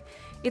 And I think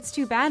it's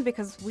too bad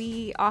because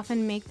we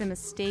often make the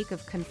mistake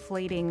of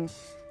conflating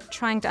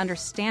trying to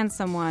understand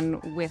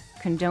someone with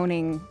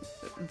condoning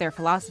their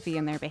philosophy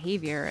and their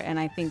behavior. And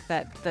I think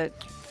that the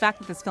fact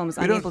that this film is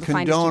unable to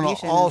find distribution... We don't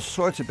condone all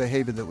sorts of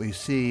behavior that we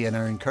see and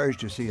are encouraged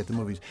to see at the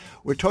movies.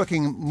 We're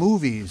talking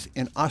movies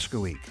in Oscar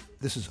week.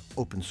 This is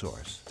open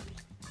source.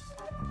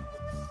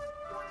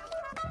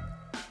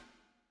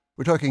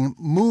 We're talking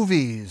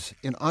movies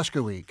in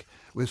Oscar week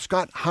with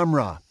Scott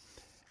Hamrah,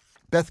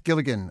 Beth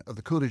Gilligan of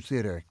the Coolidge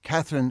Theatre,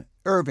 Katherine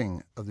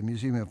Irving of the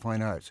Museum of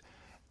Fine Arts,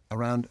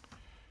 around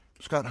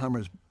Scott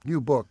Hamrah's new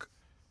book,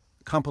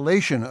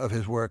 compilation of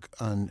his work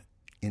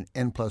in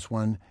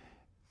N+1.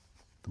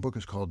 The book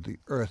is called The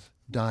Earth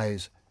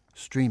Dies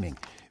Streaming.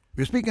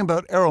 We're speaking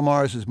about Errol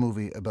Morris's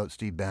movie about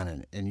Steve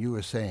Bannon, and you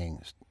were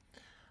saying...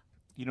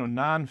 You know,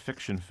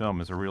 nonfiction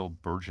film is a real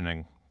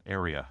burgeoning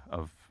area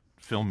of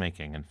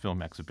filmmaking and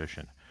film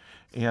exhibition.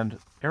 And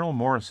Errol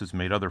Morris has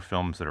made other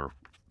films that are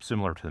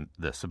similar to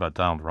this, about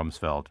Donald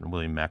Rumsfeld and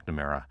William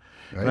McNamara.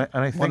 Right?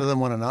 And I think, one of them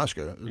won an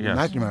Oscar. Yes.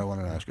 McNamara won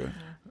an Oscar.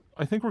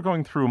 I think we're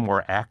going through a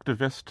more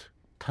activist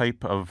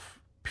type of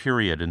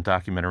period in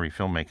documentary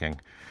filmmaking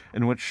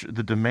in which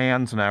the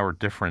demands now are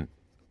different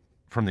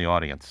from the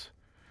audience.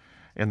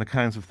 And the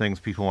kinds of things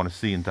people want to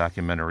see in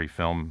documentary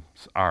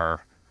films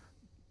are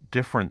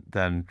different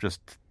than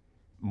just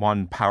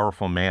one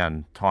powerful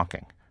man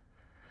talking.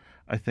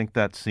 I think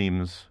that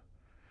seems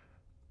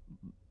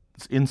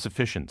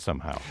insufficient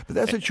somehow. But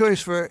that's a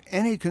choice for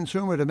any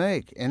consumer to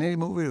make, and any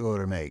moviegoer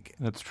to make.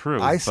 That's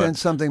true. I sense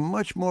something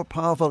much more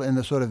powerful in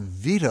the sort of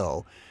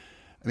veto.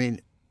 I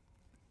mean,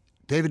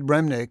 David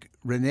Remnick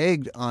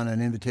reneged on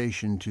an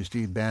invitation to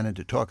Steve Bannon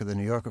to talk at the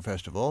New Yorker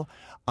Festival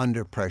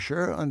under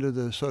pressure, under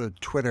the sort of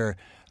Twitter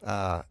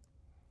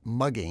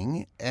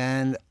mugging,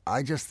 and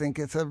I just think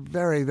it's a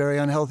very, very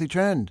unhealthy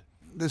trend.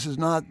 This is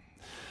not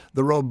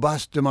the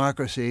robust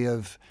democracy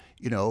of,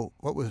 you know,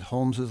 what was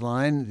Holmes's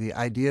line? The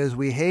ideas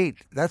we hate.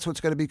 That's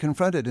what's got to be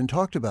confronted and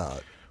talked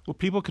about. Well,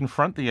 people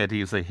confront the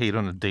ideas they hate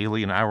on a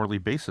daily and hourly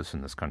basis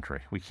in this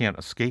country. We can't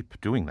escape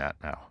doing that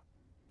now.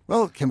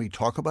 Well, can we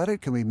talk about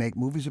it? Can we make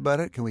movies about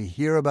it? Can we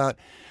hear about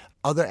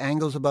other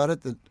angles about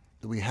it that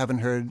we haven't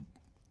heard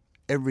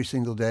every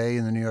single day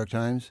in the New York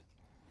Times?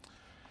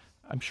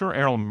 I'm sure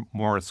Errol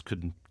Morris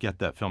could get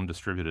that film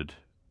distributed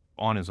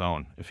on his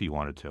own if he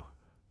wanted to.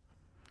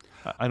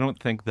 I don't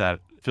think that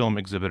film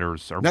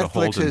exhibitors are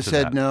beholden to that. Netflix has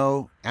said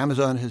no.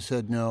 Amazon has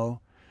said no.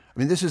 I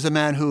mean, this is a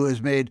man who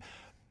has made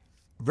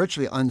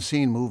virtually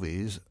unseen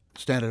movies,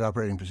 standard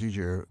operating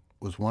procedure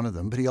was one of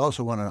them, but he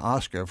also won an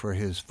Oscar for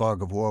his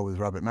Fog of War with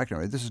Robert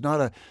McNamara. This is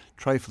not a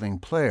trifling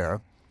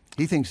player.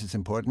 He thinks it's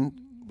important.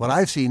 What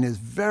I've seen is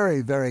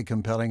very, very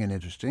compelling and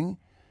interesting.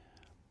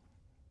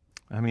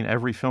 I mean,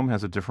 every film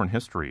has a different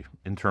history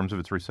in terms of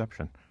its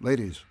reception.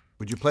 Ladies,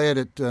 would you play it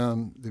at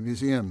the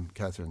museum,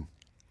 Katherine?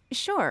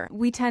 Sure.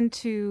 We tend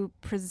to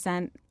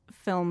present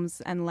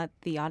films and let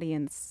the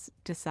audience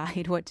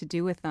decide what to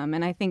do with them.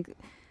 And I think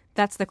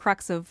that's the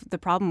crux of the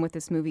problem with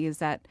this movie, is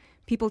that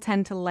people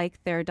tend to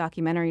like their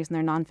documentaries and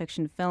their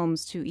nonfiction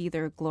films to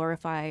either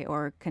glorify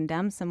or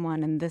condemn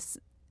someone. And this,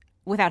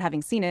 without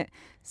having seen it,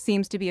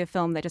 seems to be a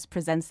film that just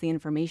presents the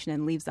information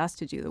and leaves us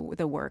to do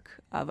the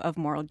work of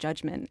moral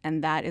judgment.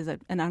 And that is an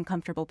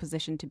uncomfortable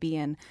position to be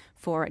in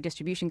for a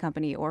distribution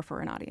company or for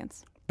an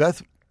audience.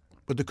 Beth,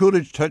 would the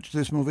Coolidge touch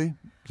this movie,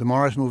 the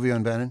Morris movie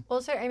on Bannon?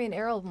 Well, sir, I mean,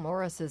 Errol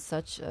Morris is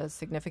such a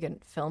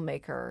significant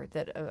filmmaker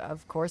that,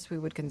 of course, we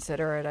would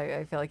consider it.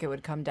 I feel like it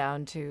would come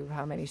down to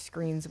how many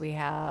screens we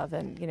have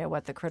and,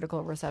 what the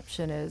critical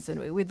reception is.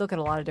 And we'd look at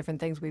a lot of different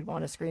things. We'd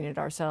want to screen it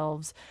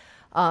ourselves.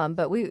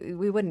 But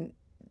we wouldn't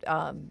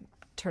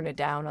turn it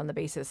down on the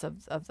basis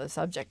of the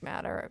subject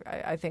matter.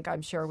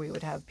 I'm sure we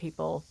would have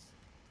people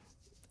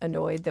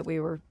annoyed that we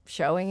were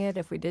showing it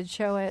if we did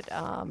show it.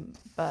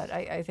 But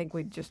I think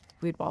we'd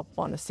all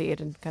want to see it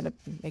and kind of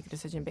make a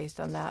decision based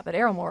on that. But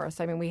Errol Morris,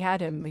 I mean, we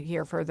had him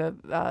here for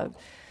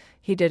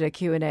he did a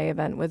Q&A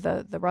event with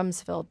the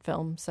Rumsfeld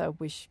film, so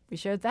we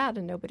showed that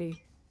and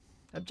nobody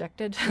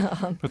objected.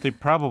 But they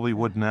probably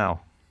would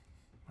now,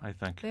 I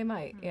think. They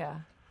might,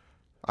 yeah.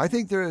 I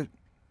think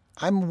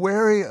I'm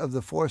wary of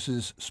the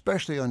forces,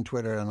 especially on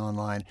Twitter and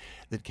online,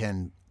 that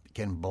can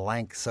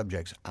blank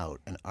subjects out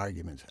and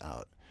arguments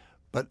out.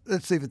 But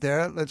let's leave it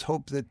there. Let's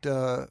hope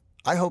that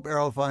I hope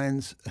Errol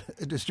finds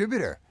a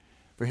distributor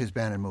for his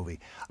Bannon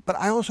movie. But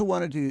I also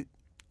wanted to,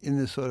 in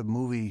this sort of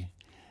movie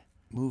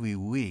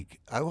week,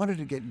 I wanted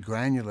to get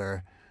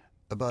granular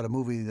about a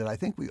movie that I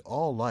think we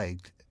all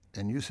liked,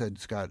 and you said,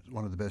 Scott,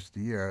 one of the best of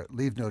the year,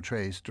 Leave No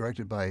Trace,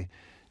 directed by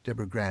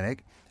Deborah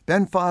Granick.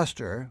 Ben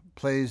Foster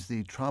plays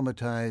the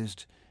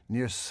traumatized,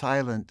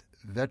 near-silent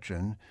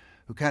veteran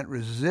who can't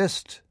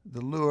resist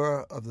the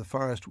lure of the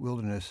forest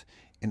wilderness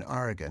in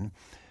Oregon.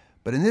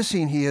 But in this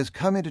scene, he has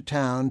come into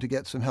town to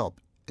get some help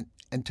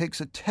and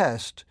takes a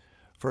test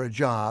for a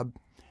job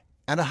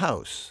and a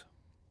house.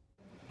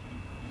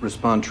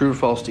 Respond true or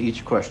false to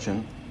each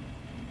question.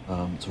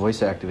 It's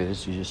voice activated,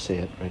 so you just say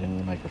it right into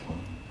the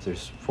microphone.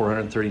 There's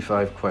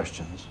 435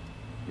 questions.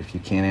 If you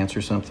can't answer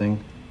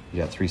something,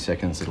 you got 3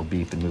 seconds, it'll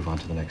beep and move on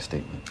to the next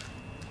statement.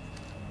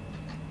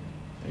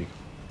 There you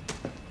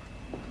go.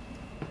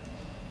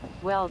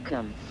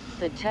 Welcome.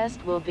 The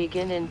test will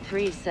begin in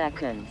 3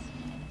 seconds.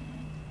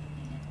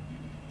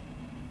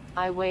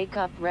 I wake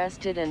up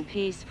rested and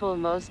peaceful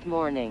most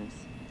mornings.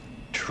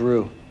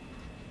 True.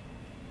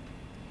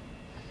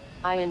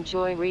 I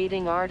enjoy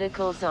reading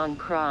articles on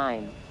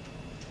crime.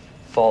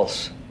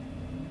 False.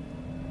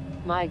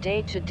 My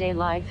day-to-day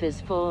life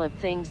is full of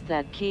things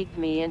that keep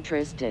me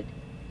interested.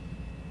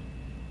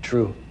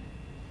 True.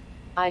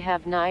 I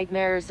have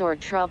nightmares or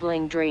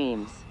troubling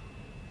dreams.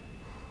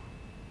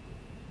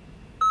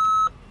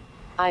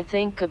 I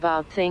think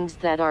about things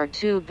that are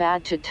too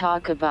bad to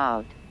talk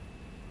about.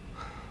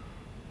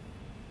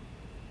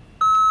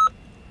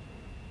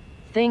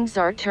 Things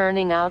are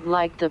turning out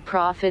like the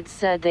prophets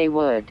said they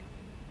would.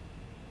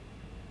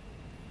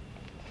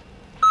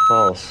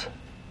 False.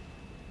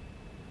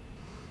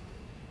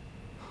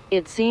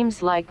 It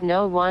seems like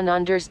no one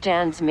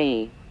understands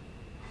me.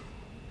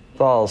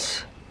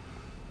 False.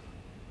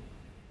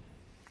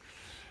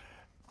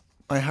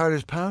 My heart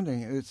is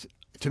pounding.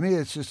 To me,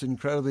 it's just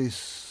incredibly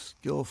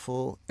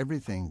skillful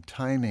everything.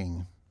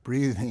 Timing,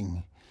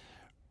 breathing,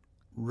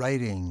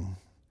 writing,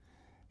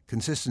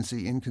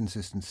 consistency,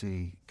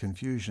 inconsistency,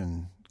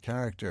 confusion,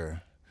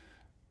 character.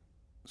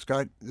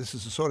 Scott, this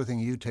is the sort of thing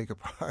you take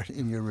apart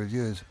in your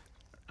reviews.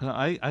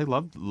 I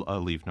loved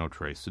Leave No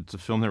Trace. It's a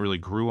film that really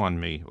grew on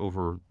me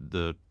over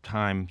the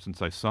time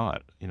since I saw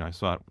it. I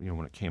saw it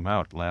when it came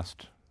out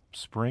last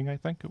spring, I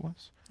think it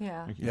was.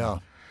 Yeah. Yeah.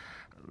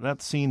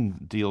 That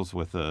scene deals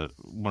with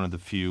one of the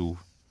few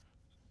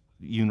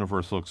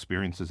universal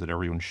experiences that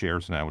everyone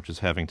shares now, which is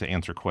having to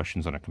answer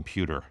questions on a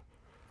computer.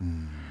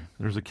 Mm.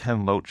 There's a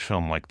Ken Loach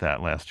film like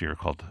that last year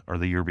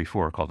the year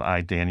before, called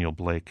I, Daniel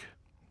Blake.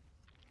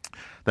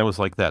 That was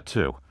like that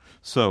too.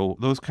 So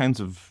those kinds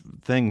of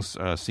things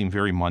seem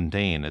very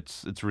mundane.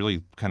 It's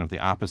really kind of the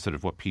opposite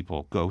of what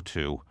people go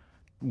to,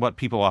 what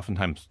people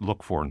oftentimes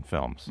look for in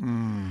films.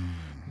 Mm.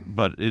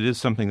 But it is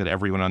something that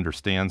everyone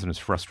understands and is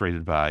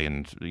frustrated by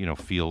and,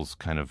 feels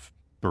kind of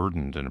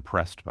burdened and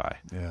oppressed by.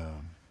 Yeah.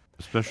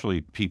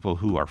 Especially people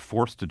who are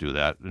forced to do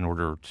that in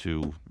order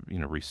to,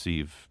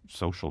 receive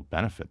social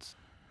benefits.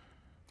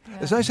 Yeah.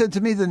 As I said,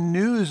 to me, the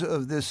news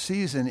of this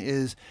season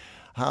is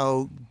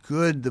how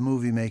good the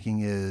movie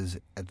making is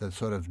at the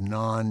sort of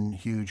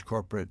non-huge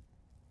corporate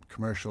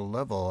commercial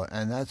level,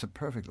 and that's a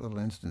perfect little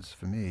instance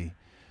for me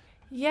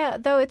Yeah,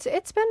 though it's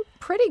been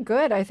pretty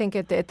good, I think,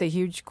 at the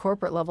huge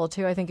corporate level,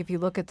 too. I think if you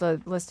look at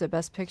the list of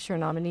Best Picture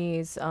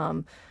nominees,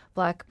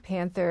 Black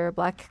Panther,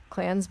 Black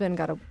Klansman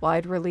got a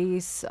wide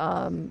release.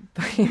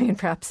 Bohemian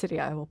Rhapsody,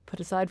 I will put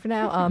aside for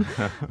now.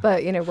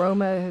 But,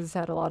 Roma has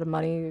had a lot of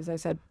money, as I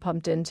said,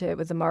 pumped into it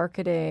with the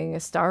marketing. A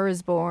Star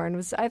is Born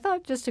was, I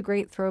thought, just a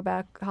great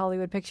throwback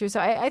Hollywood picture.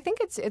 So I think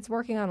it's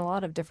working on a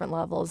lot of different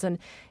levels. And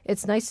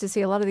it's nice to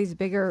see a lot of these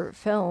bigger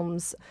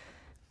films,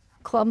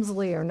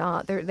 clumsily or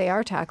not, they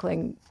are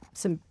tackling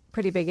some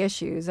pretty big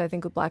issues. I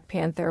think with Black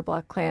Panther,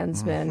 Black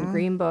Klansman,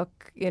 Green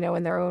Book,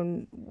 in their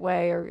own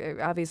way, are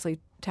obviously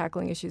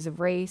tackling issues of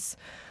race.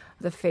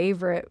 The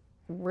Favorite,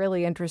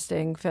 really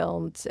interesting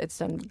film. It's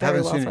done very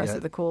well for us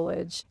at the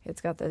Coolidge.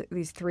 It's got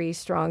these 3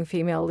 strong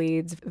female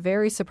leads.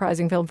 Very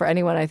surprising film for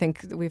anyone. I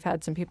think we've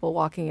had some people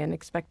walking in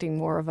expecting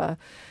more of a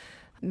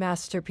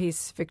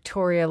masterpiece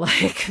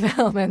Victoria-like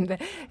film, and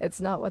it's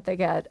not what they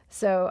get.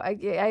 So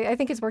I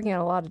think it's working on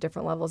a lot of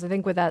different levels. I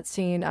think with that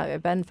scene,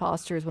 Ben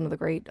Foster is one of the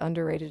great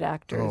underrated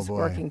actors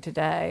working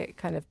today. It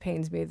kind of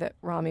pains me that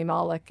Rami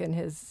Malek and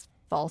his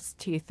false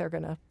teeth are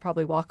going to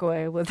probably walk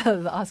away with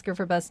the Oscar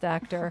for Best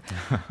Actor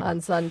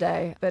on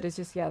Sunday. But it's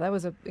just, that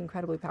was an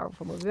incredibly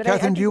powerful movie. But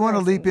Katherine, do you want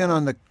to leap in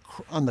on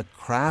the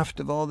craft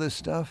of all this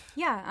stuff?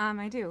 Yeah,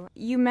 I do.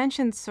 You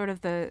mentioned sort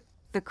of the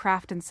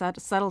craft and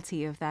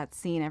subtlety of that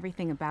scene.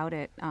 Everything about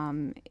it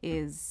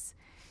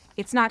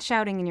it's not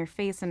shouting in your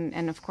face,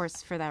 and of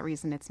course for that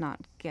reason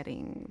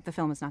the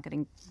film is not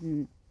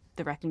getting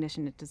the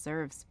recognition it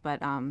deserves.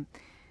 But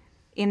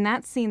in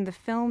that scene, the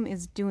film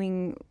is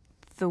doing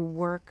the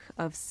work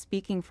of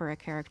speaking for a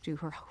character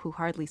who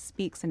hardly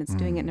speaks, and it's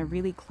doing it in a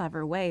really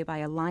clever way by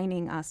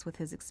aligning us with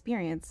his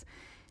experience.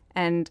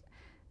 And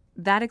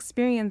that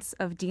experience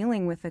of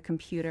dealing with a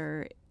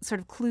computer sort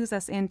of clues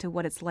us into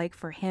what it's like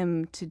for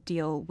him to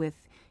deal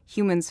with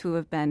humans who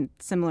have been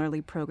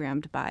similarly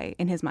programmed by,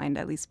 in his mind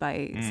at least,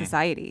 by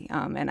society.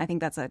 And I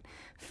think that's a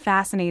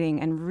fascinating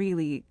and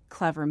really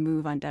clever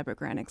move on Deborah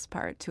Granick's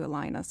part to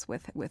align us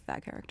with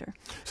that character.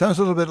 Sounds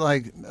a little bit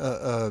like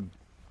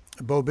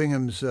Bo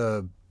Bingham's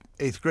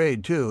 8th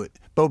Grade, too.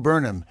 Bo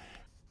Burnham,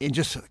 in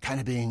just kind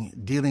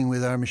of dealing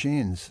with our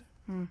machines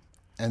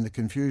and the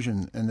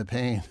confusion and the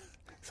pain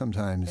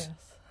sometimes. Yes.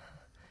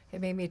 It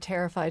made me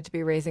terrified to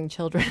be raising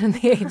children in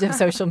the age of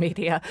social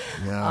media.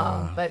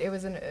 Yeah. But it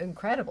was an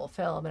incredible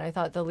film, and I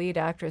thought the lead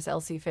actress,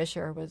 Elsie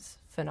Fisher, was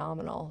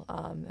phenomenal,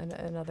 and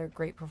another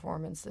great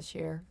performance this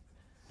year.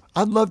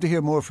 I'd love to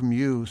hear more from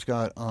you,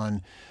 Scott,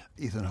 on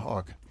Ethan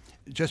Hawke,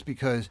 just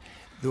because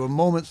there were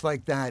moments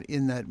like that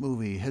in that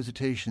movie,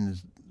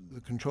 hesitations, the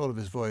control of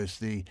his voice,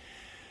 the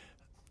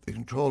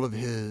control of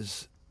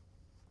his,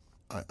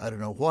 I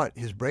don't know what,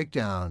 his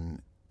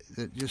breakdown,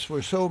 that just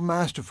were so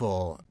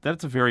masterful.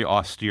 That's a very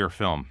austere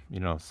film,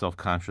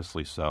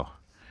 self-consciously so.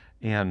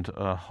 And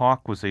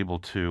Hawke was able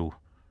to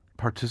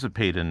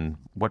participate in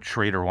what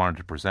Schrader wanted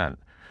to present,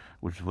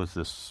 which was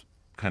this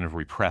kind of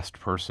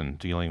repressed person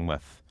dealing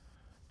with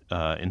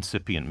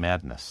incipient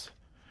madness.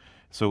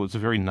 So it was a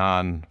very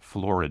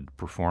non-florid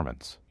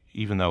performance,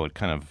 even though it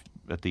kind of,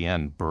 at the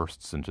end,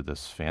 bursts into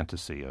this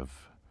fantasy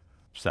of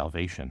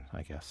salvation,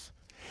 I guess.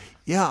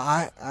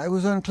 Yeah, I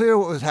was unclear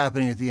what was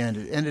happening at the end.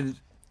 It ended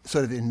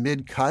sort of in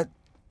mid-cut,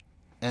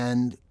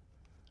 and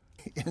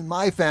in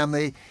my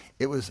family,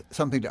 it was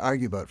something to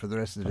argue about for the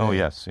rest of the day. Oh,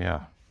 yes,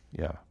 yeah.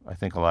 I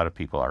think a lot of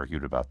people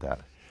argued about that.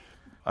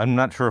 I'm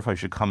not sure if I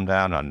should come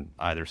down on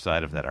either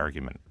side of that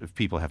argument if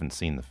people haven't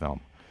seen the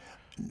film.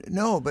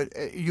 No,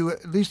 but you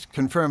at least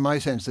confirm my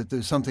sense that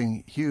there's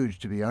something huge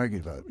to be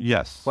argued about.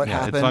 Yes. What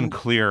happened? It's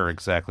unclear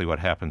exactly what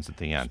happens at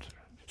the end.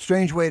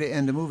 Strange way to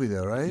end a movie,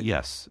 though, right?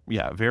 Yes.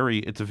 Yeah,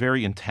 it's a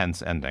very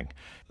intense ending.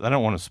 I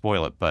don't want to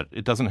spoil it, but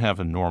it doesn't have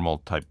a normal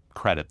type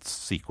credits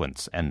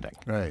sequence ending.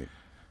 Right.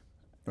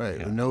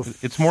 Yeah. No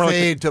it's more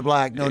fade like to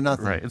black,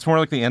 nothing. Right. It's more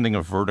like the ending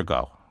of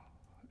Vertigo,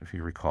 if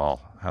you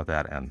recall how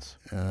that ends.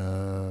 You're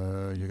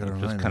going to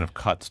remind me. It just kind of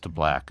cuts to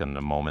black in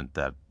a moment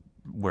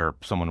where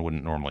someone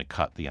wouldn't normally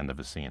cut the end of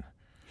a scene.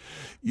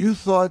 You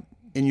thought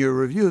in your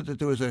review that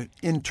there was an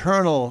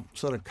internal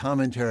sort of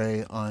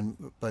commentary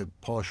by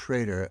Paul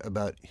Schrader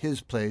about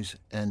his place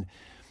and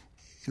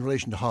in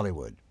relation to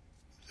Hollywood,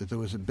 that there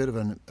was a bit of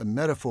a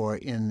metaphor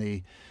in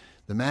the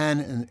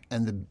man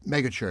and the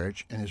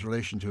megachurch and his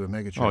relation to a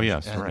megachurch. Oh,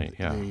 yes, and right,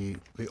 yeah.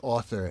 The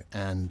author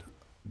and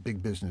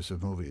big business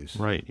of movies.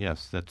 Right,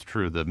 yes, that's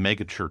true. The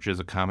megachurch is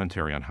a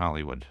commentary on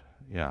Hollywood.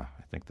 Yeah,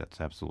 I think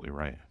that's absolutely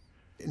right.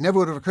 It never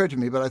would have occurred to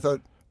me, but I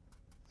thought,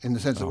 in the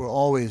sense that we're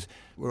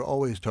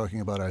always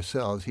talking about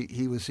ourselves,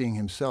 he was seeing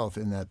himself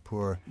in that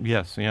poor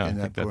Yes, yeah, I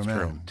think that's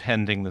true.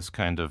 Tending this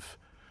kind of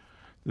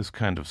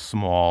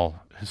small,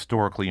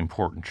 historically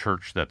important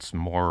church that's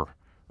more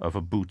of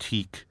a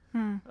boutique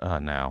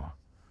now.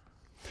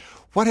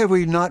 What have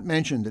we not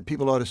mentioned that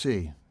people ought to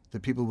see,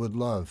 that people would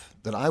love,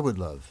 that I would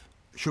love?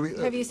 Should we?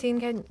 Have you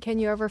seen Can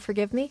You Ever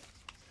Forgive Me?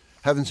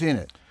 Haven't seen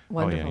it.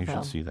 Wonderful you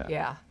film. should see that.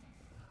 Yeah.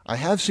 I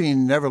have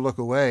seen Never Look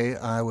Away.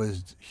 I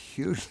was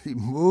hugely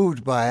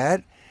moved by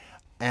it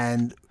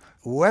and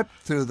wept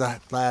through the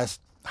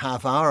last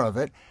half hour of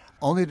it.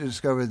 only to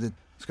discover that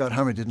Scott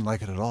Hamrah didn't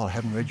like it at all. I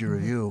haven't read your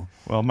review.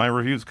 Well, my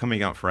review's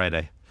coming out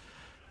Friday.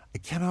 I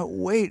cannot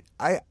wait.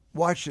 I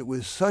watched it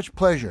with such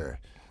pleasure.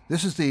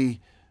 This is the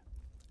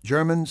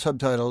German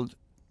subtitled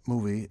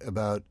movie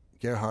about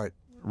Gerhard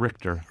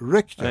Richter.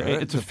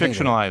 It's a the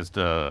painter.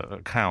 fictionalized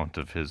account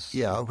of his...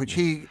 Yeah, which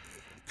he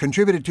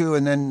contributed to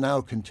and then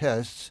now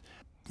contests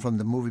from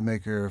the movie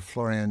maker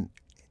Florian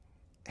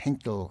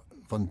Henkel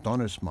von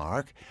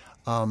Donnersmarck.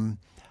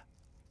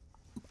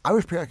 I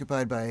was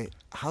preoccupied by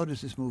how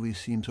does this movie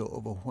seem so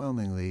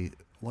overwhelmingly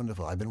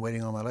wonderful. I've been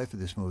waiting all my life for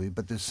this movie,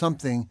 but there's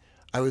something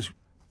I was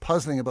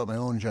puzzling about my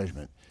own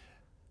judgment.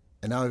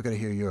 And now I've got to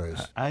hear yours.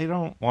 I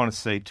don't want to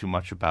say too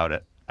much about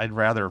it. I'd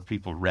rather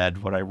people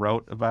read what I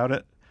wrote about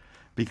it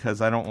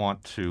because I don't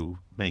want to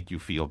make you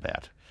feel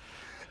bad.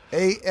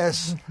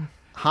 A.S.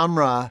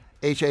 Hamrah,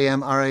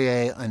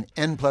 Hamraa, an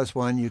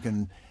N+1. You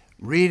can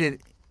read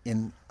it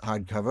in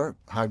hard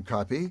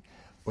copy,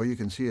 or you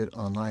can see it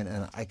online,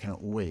 and I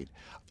can't wait.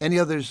 Any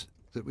others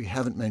that we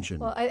haven't mentioned?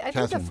 Well, I think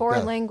the Catherine, foreign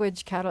Beth.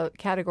 language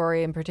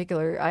category in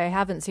particular, I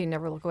haven't seen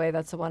Never Look Away.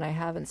 That's the one I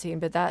haven't seen,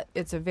 but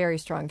it's a very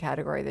strong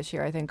category this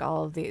year. I think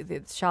all of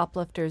the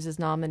Shoplifters is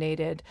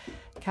nominated,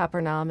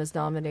 Capernaum is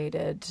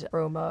nominated,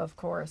 Roma, of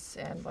course,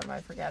 and what am I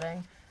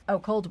forgetting? Oh,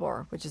 Cold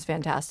War, which is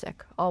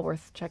fantastic. All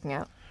worth checking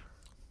out.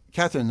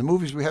 Catherine, the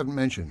movies we haven't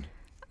mentioned.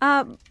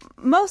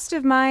 Most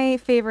of my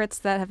favorites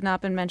that have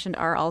not been mentioned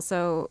are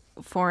also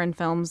foreign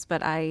films,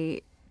 but I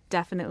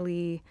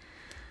definitely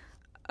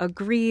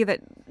agree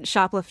that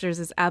Shoplifters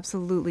is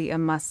absolutely a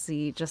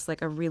must-see, just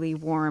like a really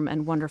warm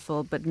and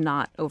wonderful but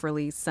not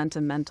overly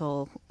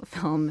sentimental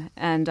film.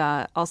 And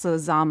also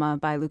Zama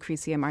by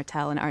Lucrecia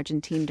Martel, an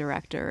Argentine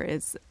director,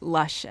 is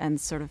lush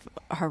and sort of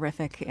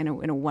horrific in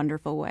a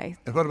wonderful way.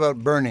 And what about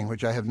Burning,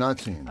 which I have not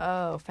seen?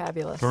 Oh,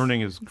 fabulous.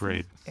 Burning is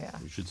great. Yeah.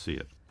 You should see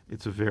it.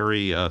 It's a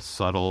very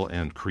subtle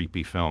and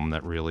creepy film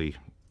that really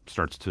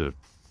starts to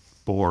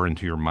bore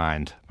into your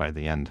mind by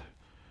the end.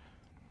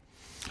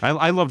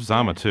 I loved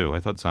Zama, too. I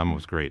thought Zama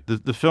was great.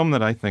 The film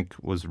that I think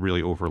was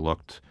really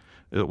overlooked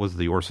it was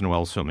the Orson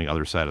Welles film, The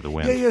Other Side of the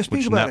Wind,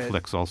 which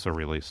Netflix also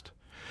released.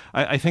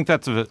 I think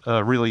that's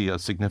a really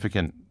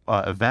significant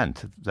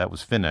event that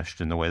was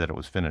finished in the way that it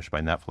was finished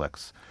by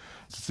Netflix.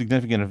 It's a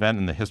significant event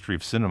in the history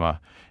of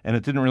cinema, and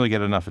it didn't really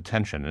get enough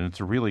attention. And it's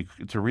a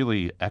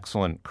really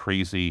excellent,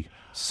 crazy,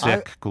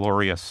 sick,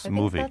 glorious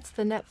movie. I think that's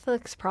the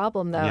Netflix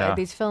problem, though. Yeah.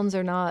 These films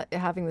are not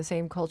having the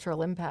same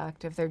cultural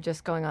impact if they're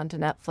just going on to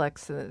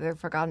Netflix. They're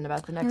forgotten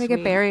about the next week. They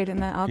get buried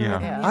in the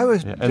algorithm. Yeah. I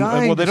was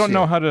dying well, they to don't see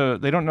know it. how to.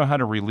 They don't know how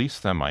to release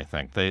them. I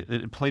think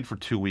it played for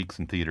 2 weeks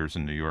in theaters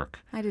in New York.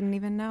 I didn't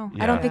even know.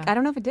 Yeah. I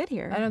don't know if it did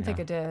here. I don't think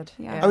it did.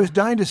 Yeah. I was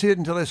dying to see it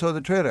until I saw the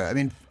trailer. I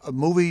mean, a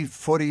movie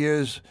 40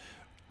 years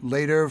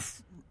later,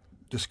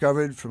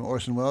 discovered from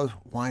Orson Welles,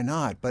 why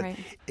not? But Right.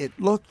 it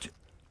looked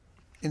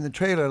in the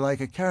trailer like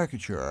a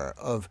caricature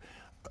of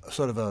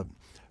sort of a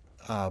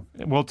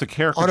Well, it's a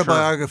caricature.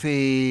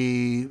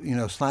 autobiography,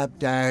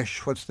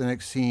 slapdash, what's the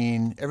next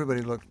scene?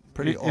 Everybody looked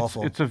pretty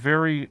awful. It's a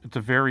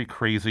very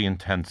crazy,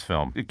 intense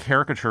film. It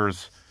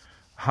caricatures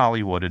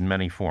Hollywood in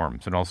many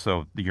forms, and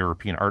also the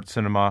European art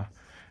cinema,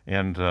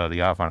 and the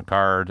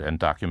avant-garde, and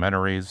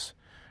documentaries,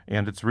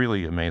 and it's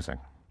really amazing.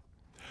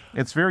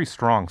 It's very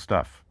strong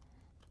stuff.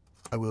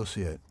 I will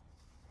see it.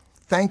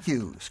 Thank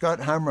you, Scott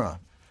Hamrah.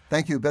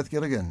 Thank you, Beth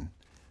Gilligan.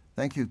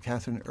 Thank you,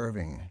 Katherine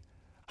Irving.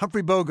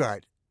 Humphrey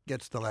Bogart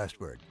gets the last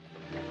word.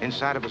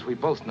 Inside of us, we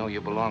both know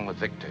you belong with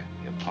Victor.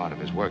 You're part of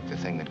his work, the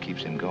thing that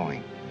keeps him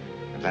going.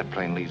 If that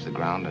plane leaves the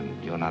ground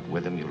and you're not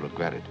with him, you'll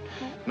regret it.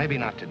 Maybe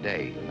not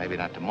today, maybe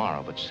not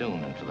tomorrow, but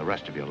soon and for the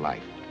rest of your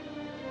life.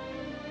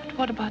 But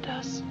what about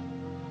us?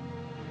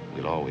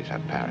 We'll always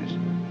have Paris.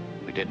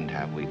 We didn't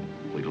have, we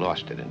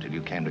lost it until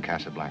you came to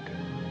Casablanca.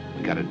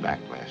 We got it back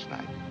last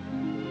night.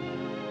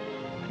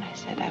 When I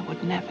said I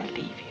would never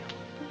leave you.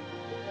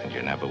 And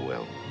you never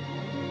will.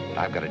 But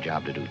I've got a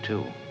job to do,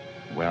 too.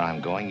 Where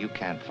I'm going, you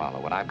can't follow.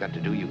 What I've got to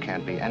do, you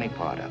can't be any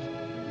part of.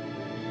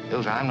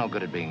 Ilsa, I'm no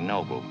good at being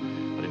noble,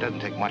 but it doesn't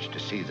take much to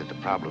see that the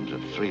problems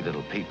of three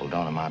little people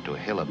don't amount to a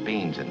hill of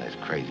beans in this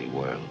crazy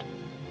world.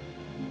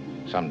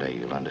 Someday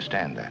you'll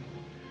understand that.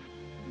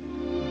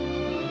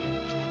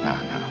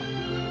 Now.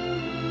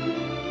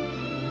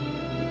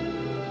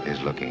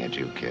 He's looking at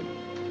you, kid.